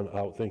pick one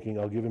out thinking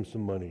I'll give him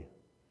some money.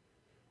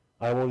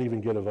 I won't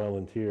even get a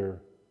volunteer.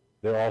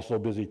 They're all so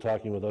busy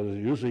talking with others.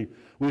 Usually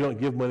we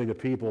don't give money to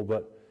people,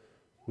 but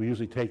we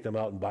usually take them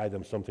out and buy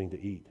them something to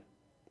eat.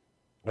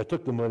 I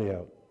took the money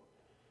out.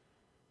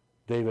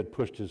 David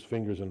pushed his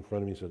fingers in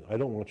front of me and said, I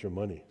don't want your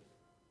money.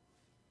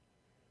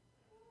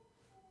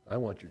 I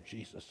want your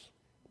Jesus.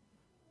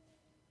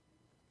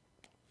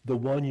 The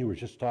one you were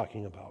just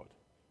talking about.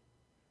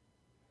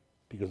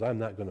 Because I'm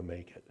not going to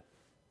make it.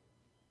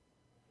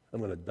 I'm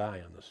going to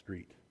die on the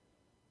street.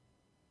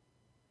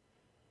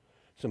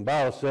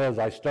 Cymbala says,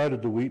 I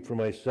started to weep for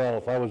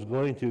myself. I was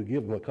going to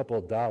give him a couple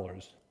of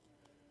dollars.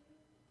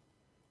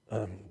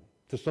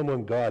 to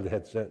someone God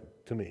had sent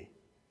to me.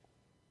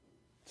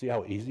 See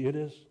how easy it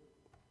is?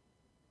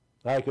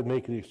 I could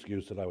make the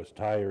excuse that I was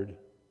tired.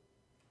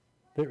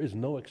 There is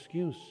no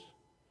excuse.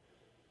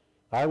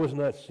 I was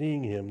not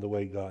seeing him the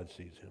way God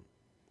sees him.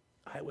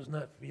 I was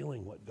not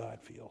feeling what God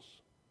feels.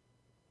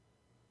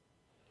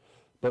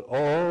 But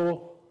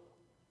oh,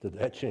 did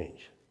that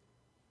change.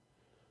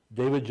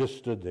 David just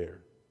stood there.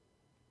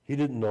 He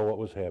didn't know what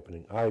was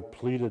happening. I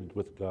pleaded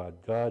with God,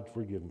 God,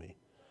 forgive me.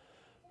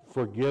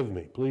 Forgive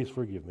me. Please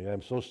forgive me.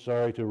 I'm so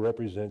sorry to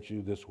represent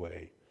you this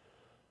way.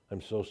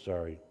 I'm so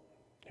sorry.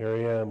 Here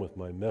I am with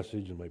my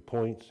message and my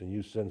points, and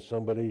you send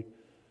somebody,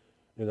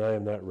 and I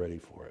am not ready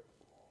for it.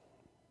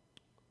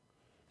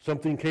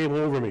 Something came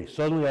over me.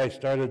 Suddenly I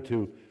started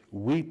to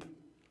weep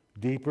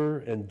deeper,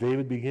 and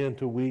David began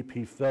to weep.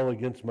 He fell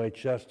against my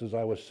chest as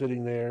I was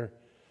sitting there.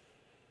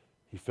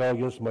 He fell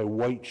against my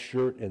white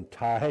shirt and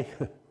tie,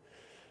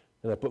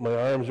 and I put my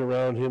arms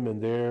around him,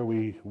 and there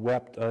we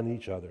wept on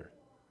each other.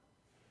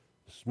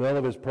 The smell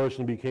of his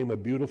person became a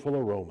beautiful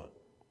aroma.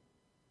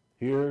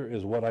 Here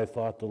is what I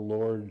thought the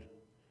Lord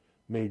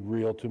made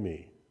real to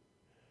me.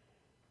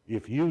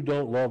 If you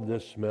don't love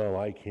this smell,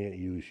 I can't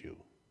use you,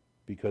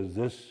 because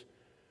this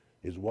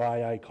is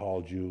why I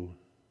called you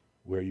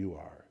where you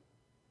are.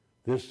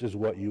 This is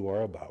what you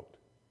are about.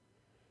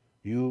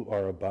 You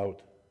are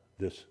about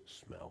this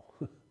smell.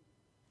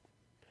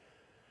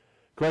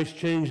 Christ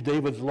changed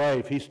David's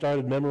life. He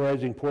started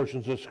memorizing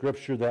portions of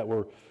Scripture that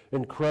were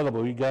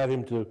incredible. He got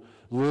him to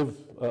live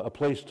a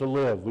place to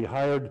live. We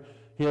hired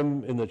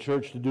him in the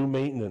church to do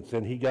maintenance,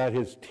 and he got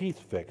his teeth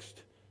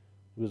fixed.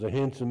 He was a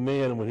handsome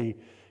man, and when he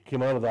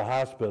came out of the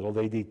hospital,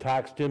 they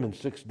detoxed him in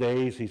 6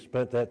 days. He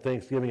spent that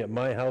Thanksgiving at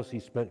my house. He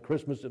spent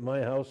Christmas at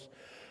my house.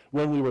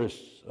 When we were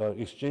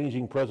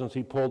exchanging presents,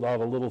 he pulled out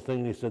a little thing,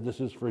 and he said,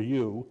 "This is for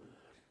you."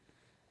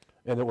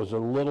 And it was a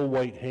little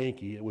white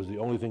hanky. It was the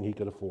only thing he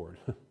could afford.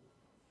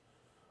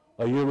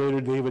 A year later,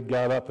 David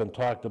got up and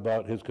talked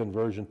about his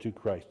conversion to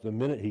Christ. The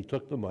minute he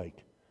took the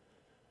mic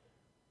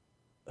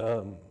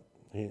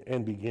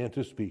and began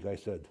to speak, I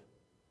said,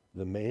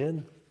 the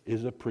man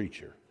is a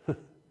preacher.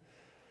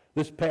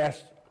 This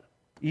past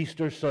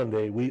Easter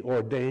Sunday, we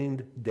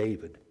ordained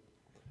David.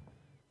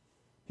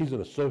 He's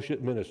an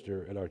associate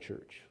minister at our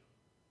church.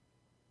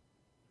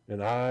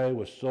 And I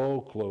was so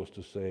close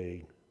to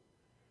saying,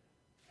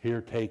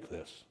 here, take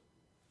this.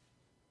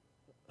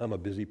 I'm a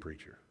busy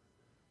preacher.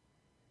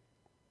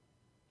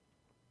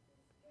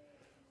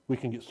 We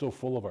can get so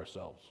full of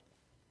ourselves.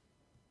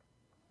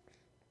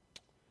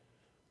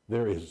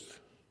 There is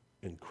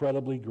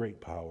incredibly great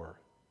power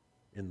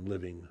in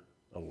living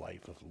a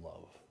life of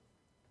love.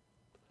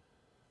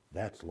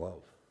 That's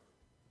love.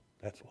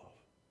 That's love.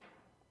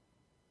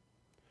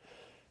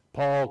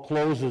 Paul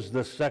closes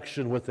this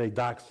section with a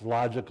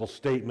doxological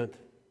statement.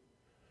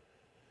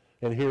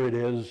 And here it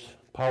is,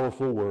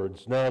 powerful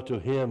words. Now to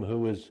him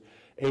who is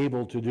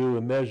able to do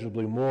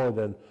immeasurably more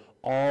than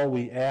all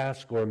we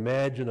ask or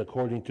imagine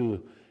according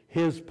to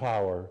his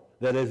power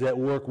that is at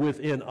work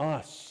within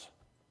us.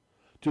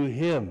 To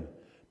him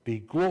be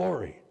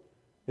glory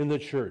in the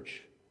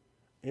church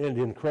and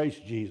in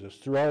Christ Jesus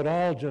throughout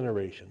all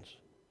generations,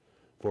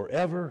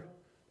 forever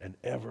and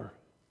ever.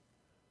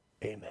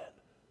 Amen.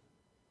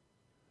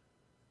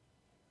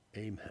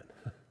 Amen.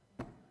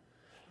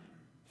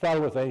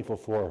 Father, we're thankful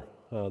for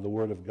the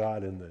Word of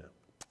God and the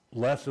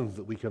lessons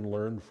that we can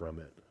learn from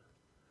it.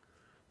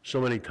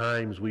 So many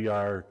times we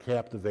are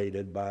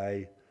captivated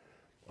by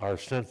our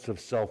sense of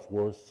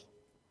self-worth,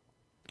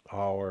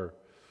 our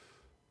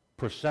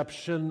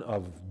perception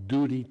of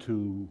duty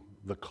to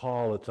the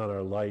call that's on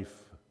our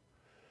life,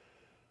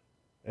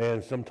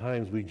 and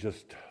sometimes we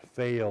just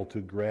fail to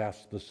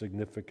grasp the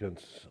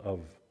significance of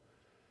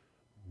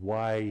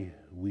why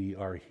we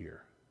are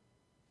here.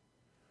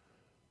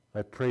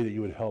 I pray that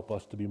you would help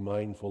us to be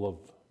mindful of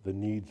the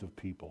needs of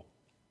people.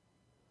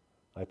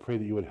 I pray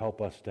that you would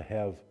help us to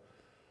have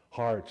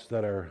hearts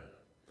that are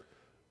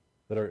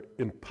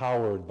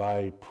empowered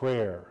by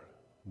prayer,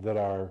 that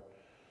are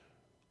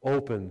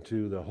open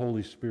to the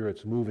Holy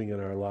Spirit's moving in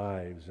our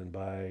lives, and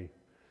by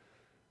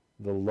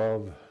the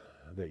love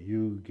that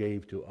you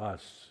gave to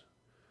us,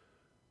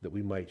 that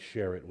we might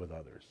share it with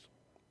others.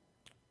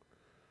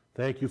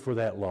 Thank you for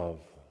that love.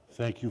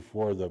 Thank you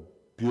for the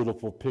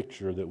beautiful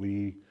picture that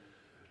we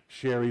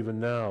share even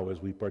now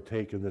as we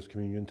partake in this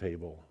communion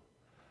table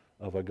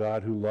of a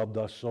God who loved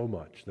us so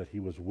much that he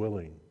was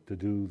willing to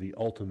do the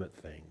ultimate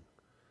thing.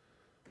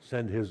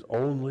 Send his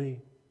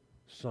only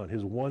Son,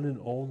 his one and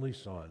only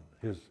Son,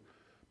 his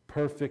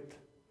perfect,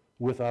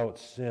 without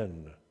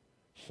sin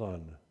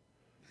Son,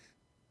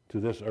 to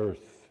this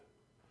earth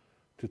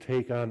to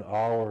take on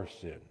our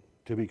sin,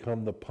 to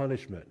become the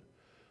punishment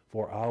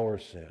for our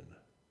sin,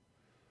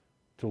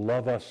 to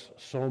love us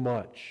so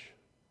much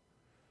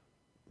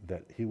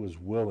that he was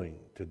willing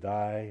to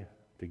die,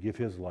 to give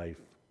his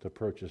life to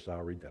purchase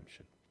our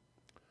redemption.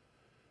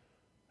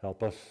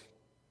 Help us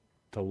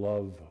to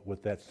love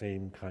with that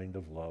same kind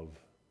of love.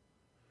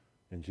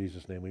 In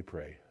Jesus' name we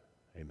pray.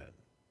 Amen.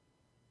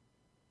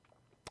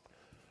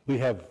 We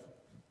have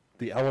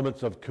the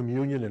elements of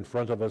communion in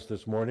front of us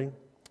this morning.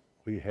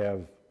 We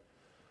have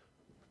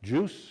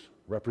juice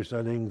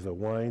representing the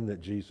wine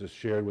that Jesus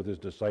shared with his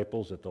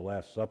disciples at the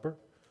Last Supper.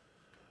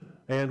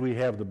 And we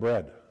have the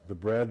bread. The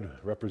bread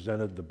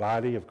represented the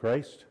body of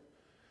Christ,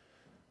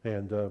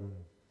 and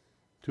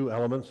two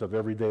elements of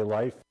everyday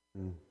life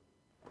in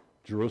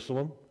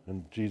Jerusalem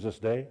in Jesus'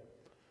 day.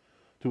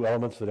 Two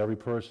elements that every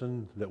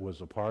person that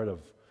was a part of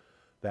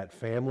that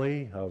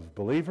family of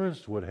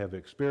believers would have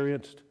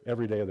experienced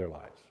every day of their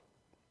lives.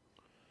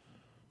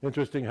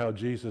 Interesting how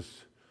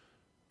Jesus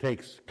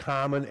takes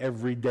common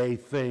everyday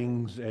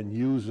things and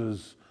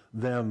uses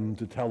them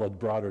to tell a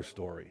broader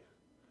story.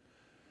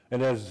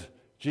 And as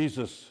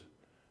Jesus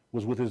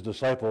was with his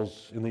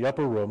disciples in the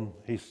upper room,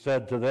 he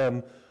said to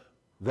them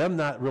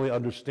not really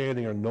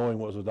understanding or knowing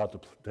what was about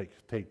to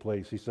take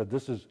place, he said,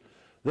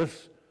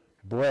 this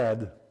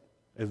bread,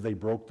 as they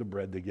broke the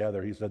bread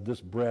together, he said,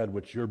 this bread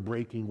which you're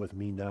breaking with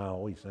me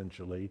now,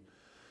 essentially,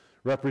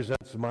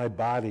 represents my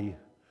body,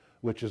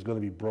 which is going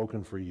to be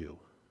broken for you.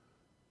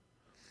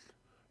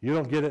 You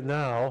don't get it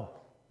now,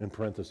 in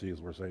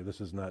parentheses we're saying,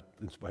 this is not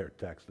inspired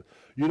text.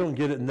 You don't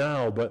get it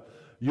now, but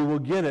you will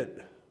get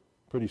it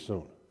pretty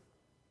soon.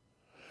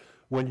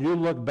 When you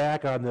look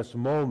back on this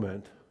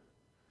moment,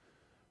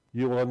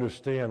 you will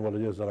understand what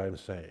it is that I'm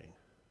saying.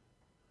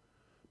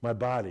 My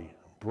body,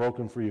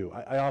 broken for you.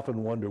 I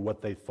often wonder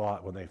what they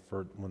thought when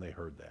they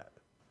heard that.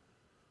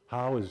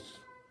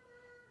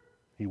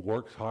 He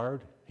works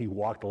hard? He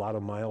walked a lot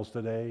of miles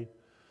today?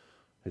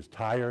 He's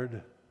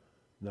tired?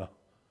 No.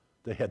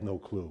 They had no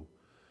clue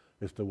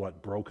as to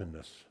what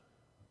brokenness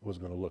was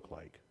going to look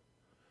like.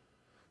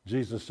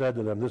 Jesus said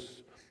to them,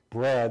 this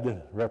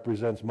bread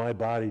represents my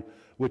body,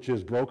 which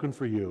is broken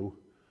for you.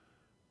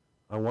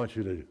 I want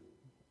you to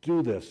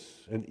do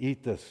this and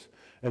eat this.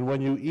 And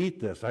when you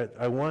eat this,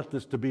 I want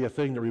this to be a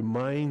thing that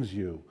reminds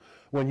you,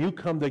 when you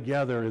come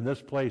together in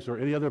this place or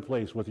any other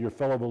place with your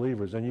fellow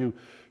believers and you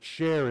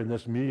share in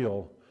this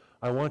meal,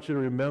 I want you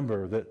to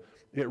remember that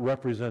it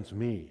represents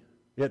me.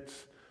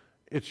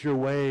 It's your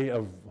way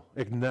of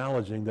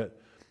acknowledging that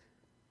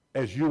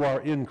as you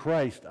are in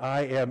Christ,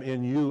 I am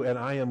in you and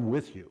I am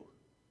with you.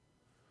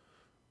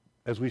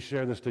 As we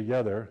share this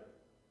together,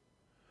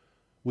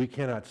 we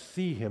cannot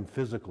see him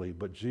physically,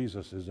 but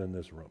Jesus is in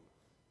this room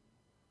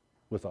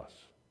with us.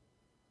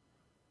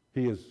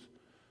 He is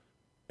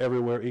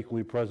everywhere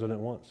equally present at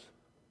once.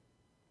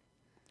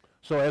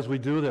 So as we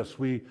do this,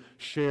 we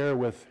share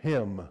with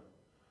him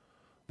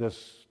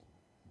this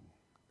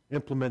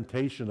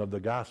implementation of the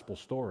gospel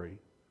story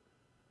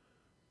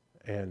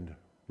and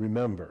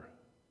remember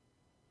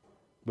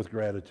with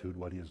gratitude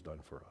what he has done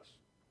for us.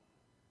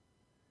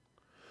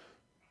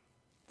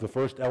 The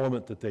first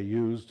element that they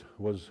used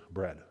was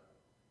bread.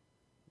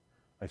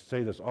 I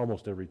say this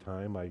almost every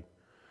time. I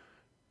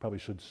probably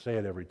should say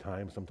it every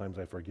time. Sometimes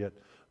I forget.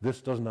 This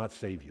does not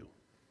save you.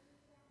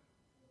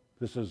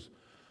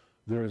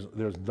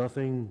 There's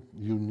nothing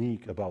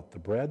unique about the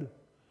bread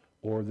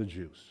or the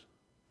juice.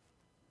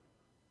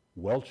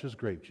 Welch's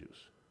grape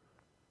juice,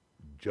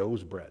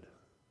 Joe's bread.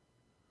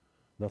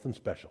 Nothing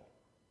special.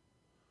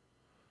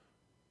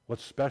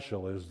 What's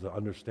special is the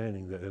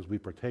understanding that as we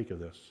partake of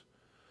this,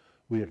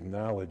 we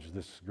acknowledge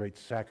this great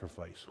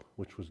sacrifice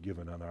which was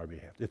given on our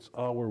behalf. It's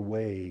our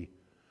way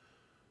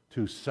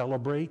to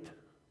celebrate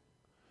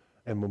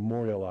and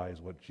memorialize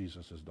what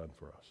Jesus has done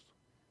for us.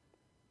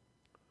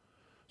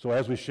 So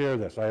as we share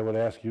this, I would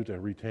ask you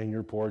to retain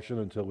your portion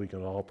until we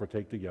can all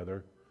partake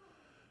together.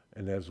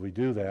 And as we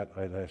do that,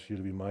 I'd ask you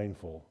to be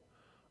mindful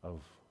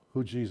of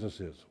who Jesus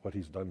is, what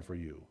he's done for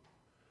you,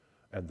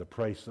 and the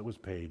price that was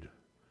paid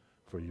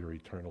for your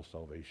eternal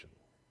salvation.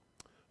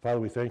 Father,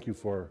 we thank you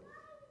for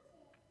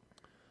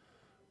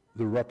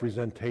the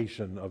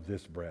representation of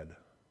this bread.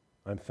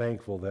 I'm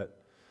thankful that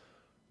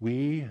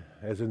we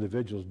as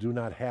individuals do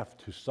not have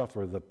to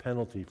suffer the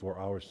penalty for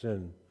our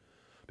sin,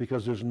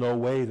 because there's no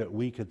way that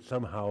we could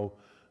somehow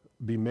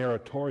be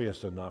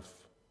meritorious enough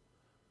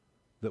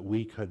that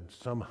we could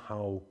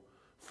somehow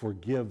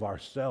forgive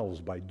ourselves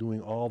by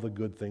doing all the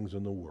good things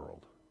in the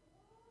world.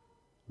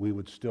 We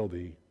would still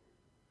be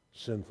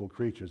sinful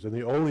creatures. And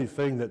the only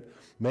thing that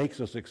makes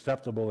us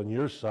acceptable in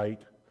your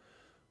sight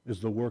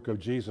is the work of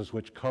Jesus,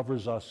 which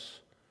covers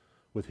us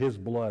with his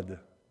blood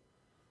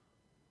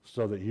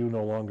so that you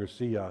no longer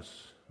see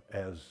us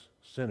as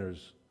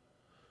sinners,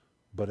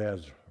 but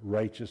as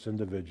righteous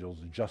individuals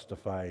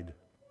justified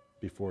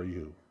before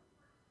you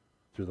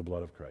through the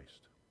blood of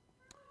Christ,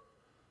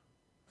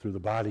 through the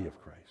body of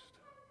Christ,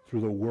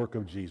 through the work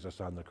of Jesus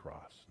on the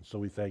cross. And so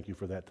we thank you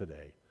for that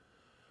today.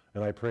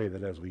 And I pray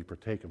that as we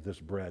partake of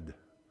this bread,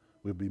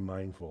 we'll be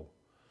mindful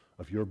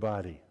of your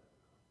body,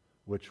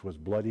 which was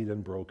bloodied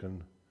and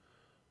broken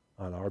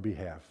on our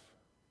behalf.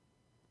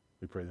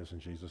 We pray this in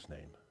Jesus'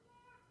 name.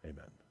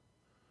 Amen.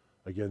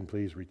 Again,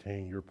 please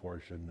retain your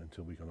portion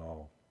until we can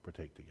all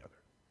partake together.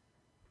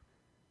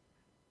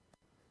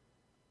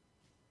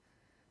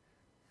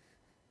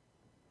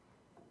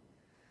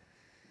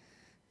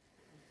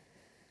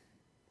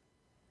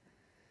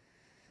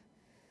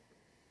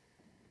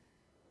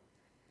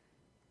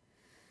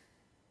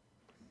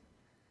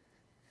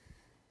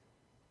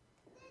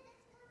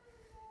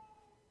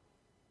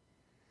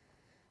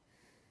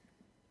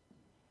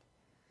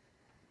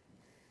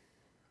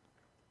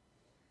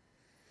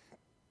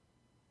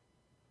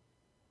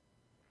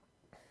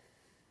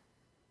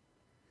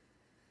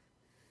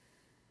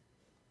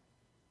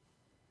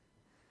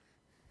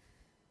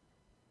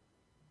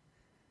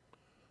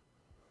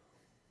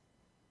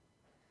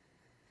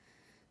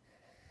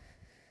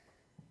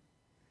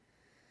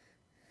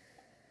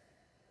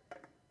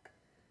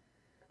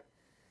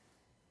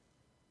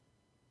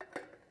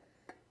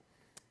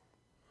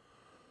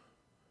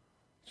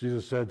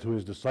 Jesus said to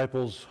his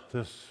disciples,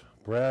 "This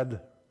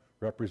bread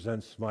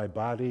represents my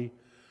body,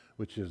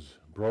 which is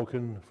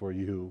broken for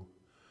you.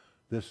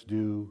 This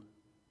do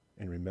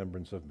in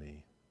remembrance of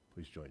me."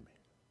 Please join me.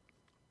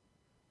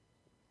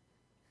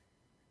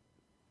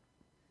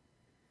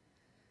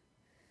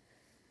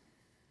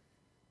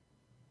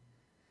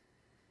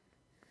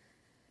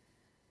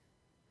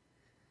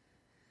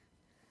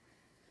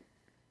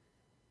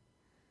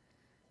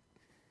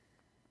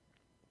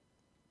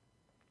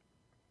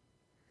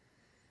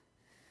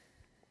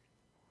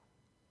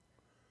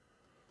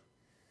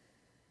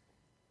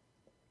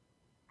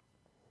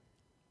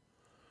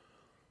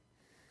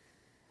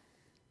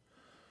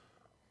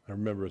 I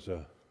remember as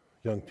a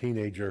young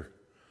teenager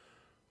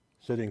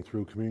sitting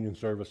through communion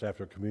service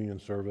after communion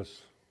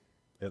service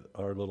at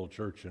our little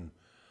church in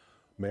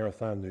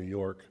Marathon, New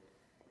York,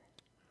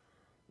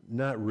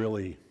 not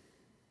really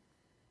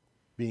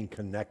being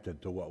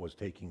connected to what was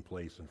taking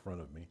place in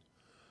front of me.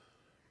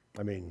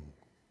 I mean,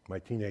 my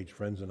teenage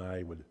friends and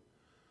I would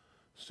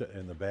sit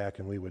in the back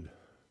and we would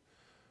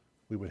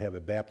have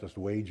a Baptist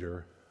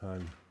wager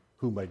on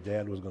who my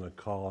dad was going to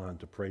call on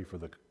to pray for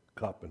the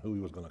cup and who he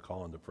was going to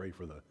call on to pray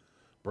for the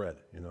bread,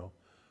 you know.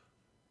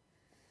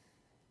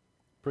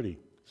 Pretty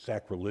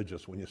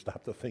sacrilegious when you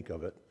stop to think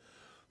of it,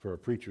 for a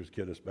preacher's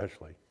kid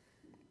especially.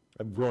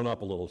 I've grown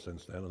up a little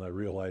since then, and I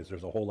realize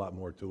there's a whole lot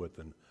more to it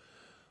than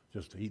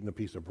just eating a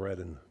piece of bread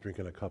and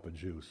drinking a cup of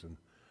juice. And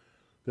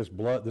this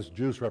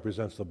juice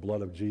represents the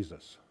blood of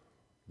Jesus,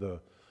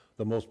 the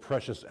most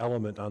precious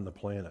element on the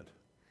planet.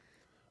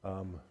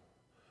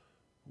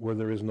 Where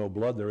there is no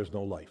blood, there is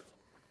no life.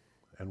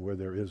 And where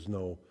there is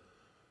no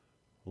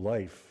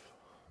life,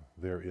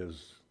 there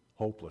is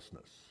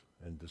hopelessness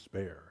and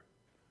despair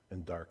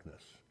and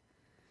darkness.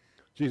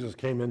 Jesus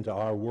came into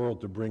our world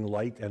to bring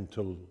light and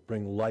to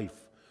bring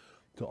life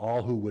to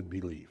all who would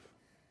believe.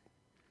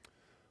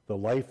 The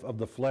life of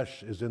the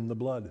flesh is in the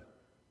blood,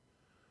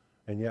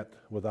 and yet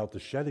without the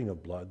shedding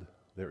of blood,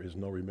 there is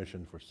no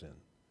remission for sin.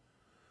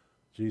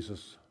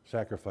 Jesus'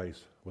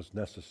 sacrifice was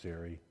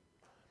necessary,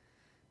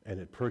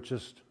 and it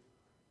purchased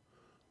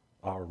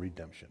our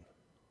redemption.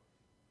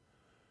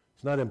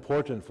 It's not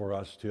important for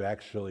us to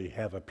actually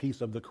have a piece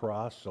of the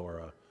cross or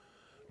a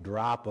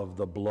drop of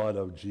the blood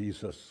of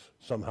Jesus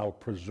somehow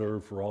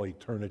preserved for all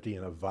eternity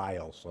in a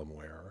vial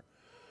somewhere,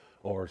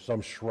 or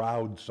some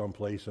shroud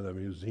someplace in a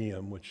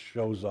museum which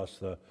shows us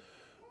the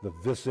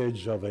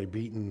visage of a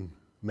beaten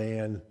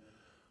man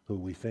who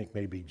we think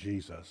may be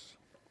Jesus.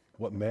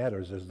 What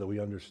matters is that we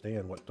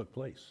understand what took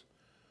place.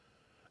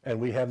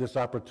 And we have this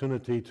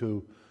opportunity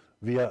to,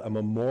 via a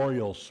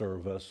memorial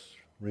service,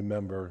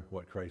 remember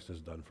what Christ has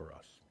done for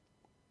us.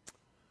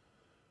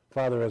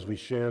 Father, as we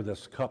share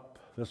this cup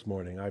this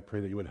morning, I pray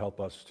that you would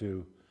help us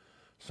to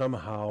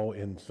somehow,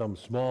 in some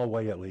small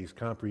way at least,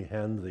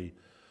 comprehend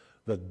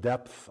the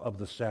depth of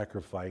the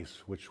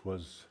sacrifice which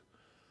was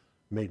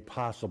made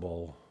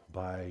possible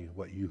by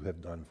what you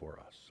have done for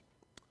us.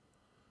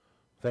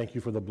 Thank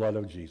you for the blood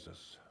of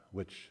Jesus,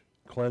 which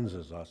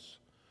cleanses us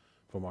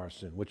from our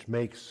sin, which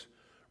makes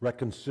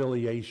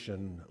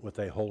reconciliation with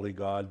a holy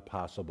God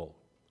possible,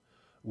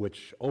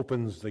 which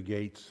opens the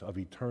gates of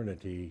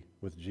eternity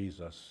with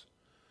Jesus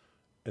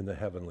in the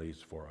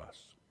heavenlies for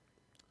us.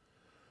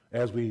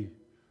 As we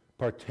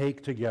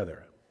partake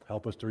together,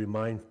 help us to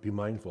be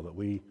mindful that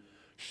we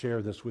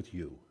share this with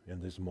you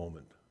in this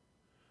moment,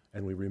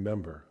 and we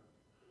remember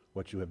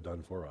what you have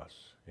done for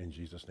us. In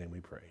Jesus' name we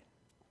pray.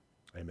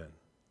 Amen.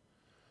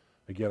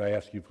 Again, I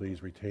ask you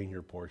please retain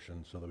your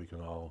portion so that we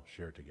can all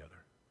share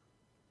together.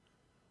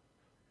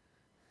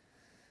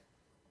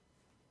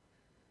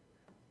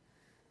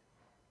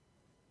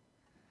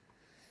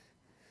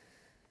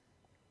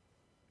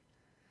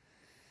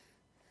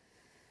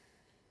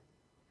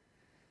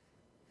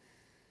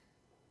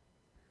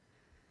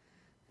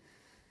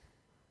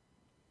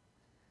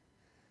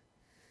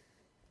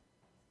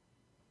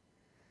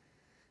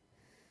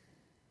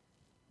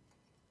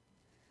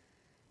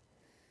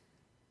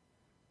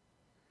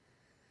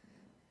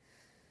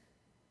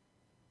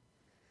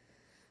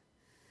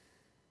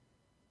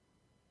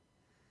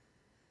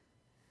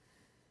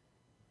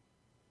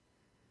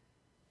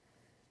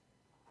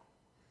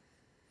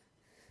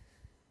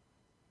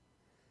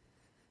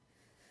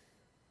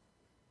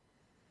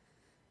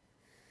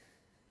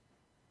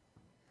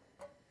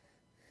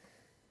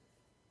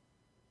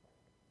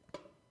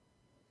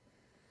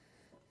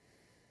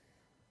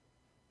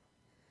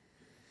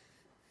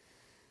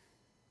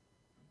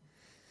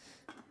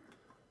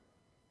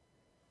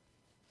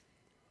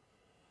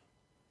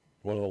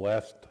 One of the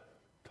last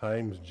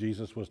times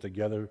Jesus was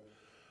together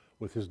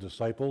with his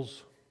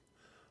disciples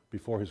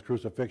before his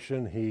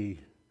crucifixion,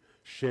 he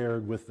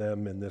shared with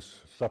them in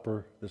this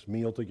supper, this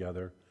meal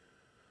together.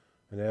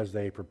 And as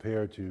they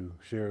prepared to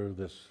share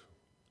this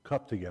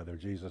cup together,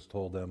 Jesus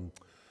told them,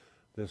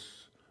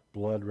 "This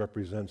blood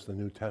represents the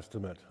New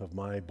Testament of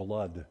my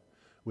blood,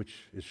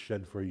 which is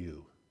shed for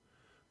you.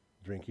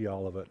 Drink ye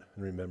all of it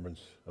in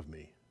remembrance of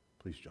me."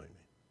 Please join me.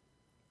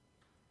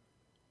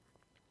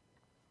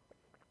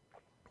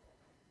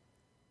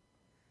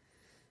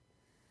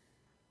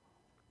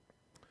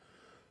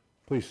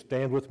 Please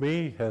stand with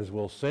me as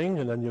we'll sing,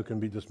 and then you can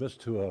be dismissed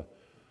to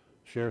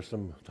share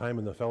some time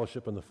in the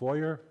fellowship in the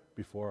foyer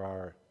before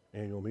our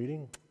annual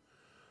meeting.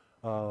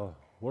 We're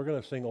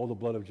going to sing "Oh, the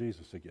Blood of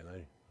Jesus" again.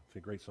 It's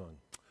a great song.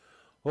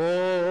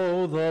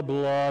 Oh, the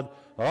blood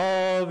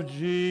of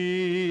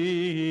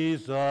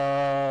Jesus.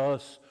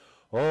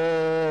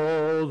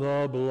 Oh,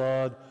 the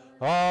blood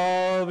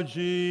of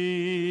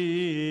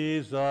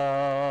Jesus.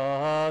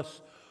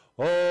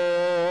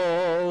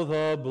 Oh,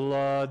 the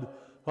blood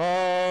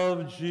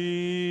of Jesus.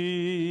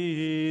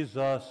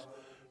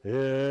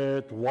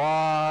 It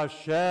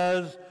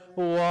washes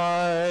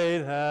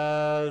white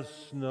as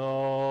snow.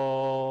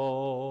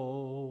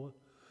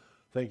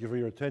 Thank you for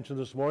your attention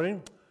this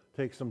morning.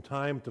 Take some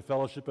time to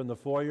fellowship in the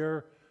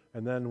foyer,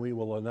 and then we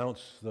will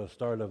announce the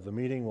start of the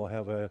meeting. We'll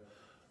have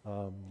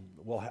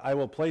I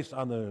will place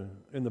in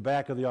the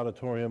back of the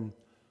auditorium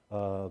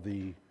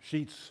the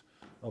sheets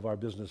of our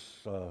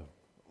business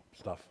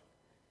stuff.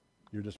 You're just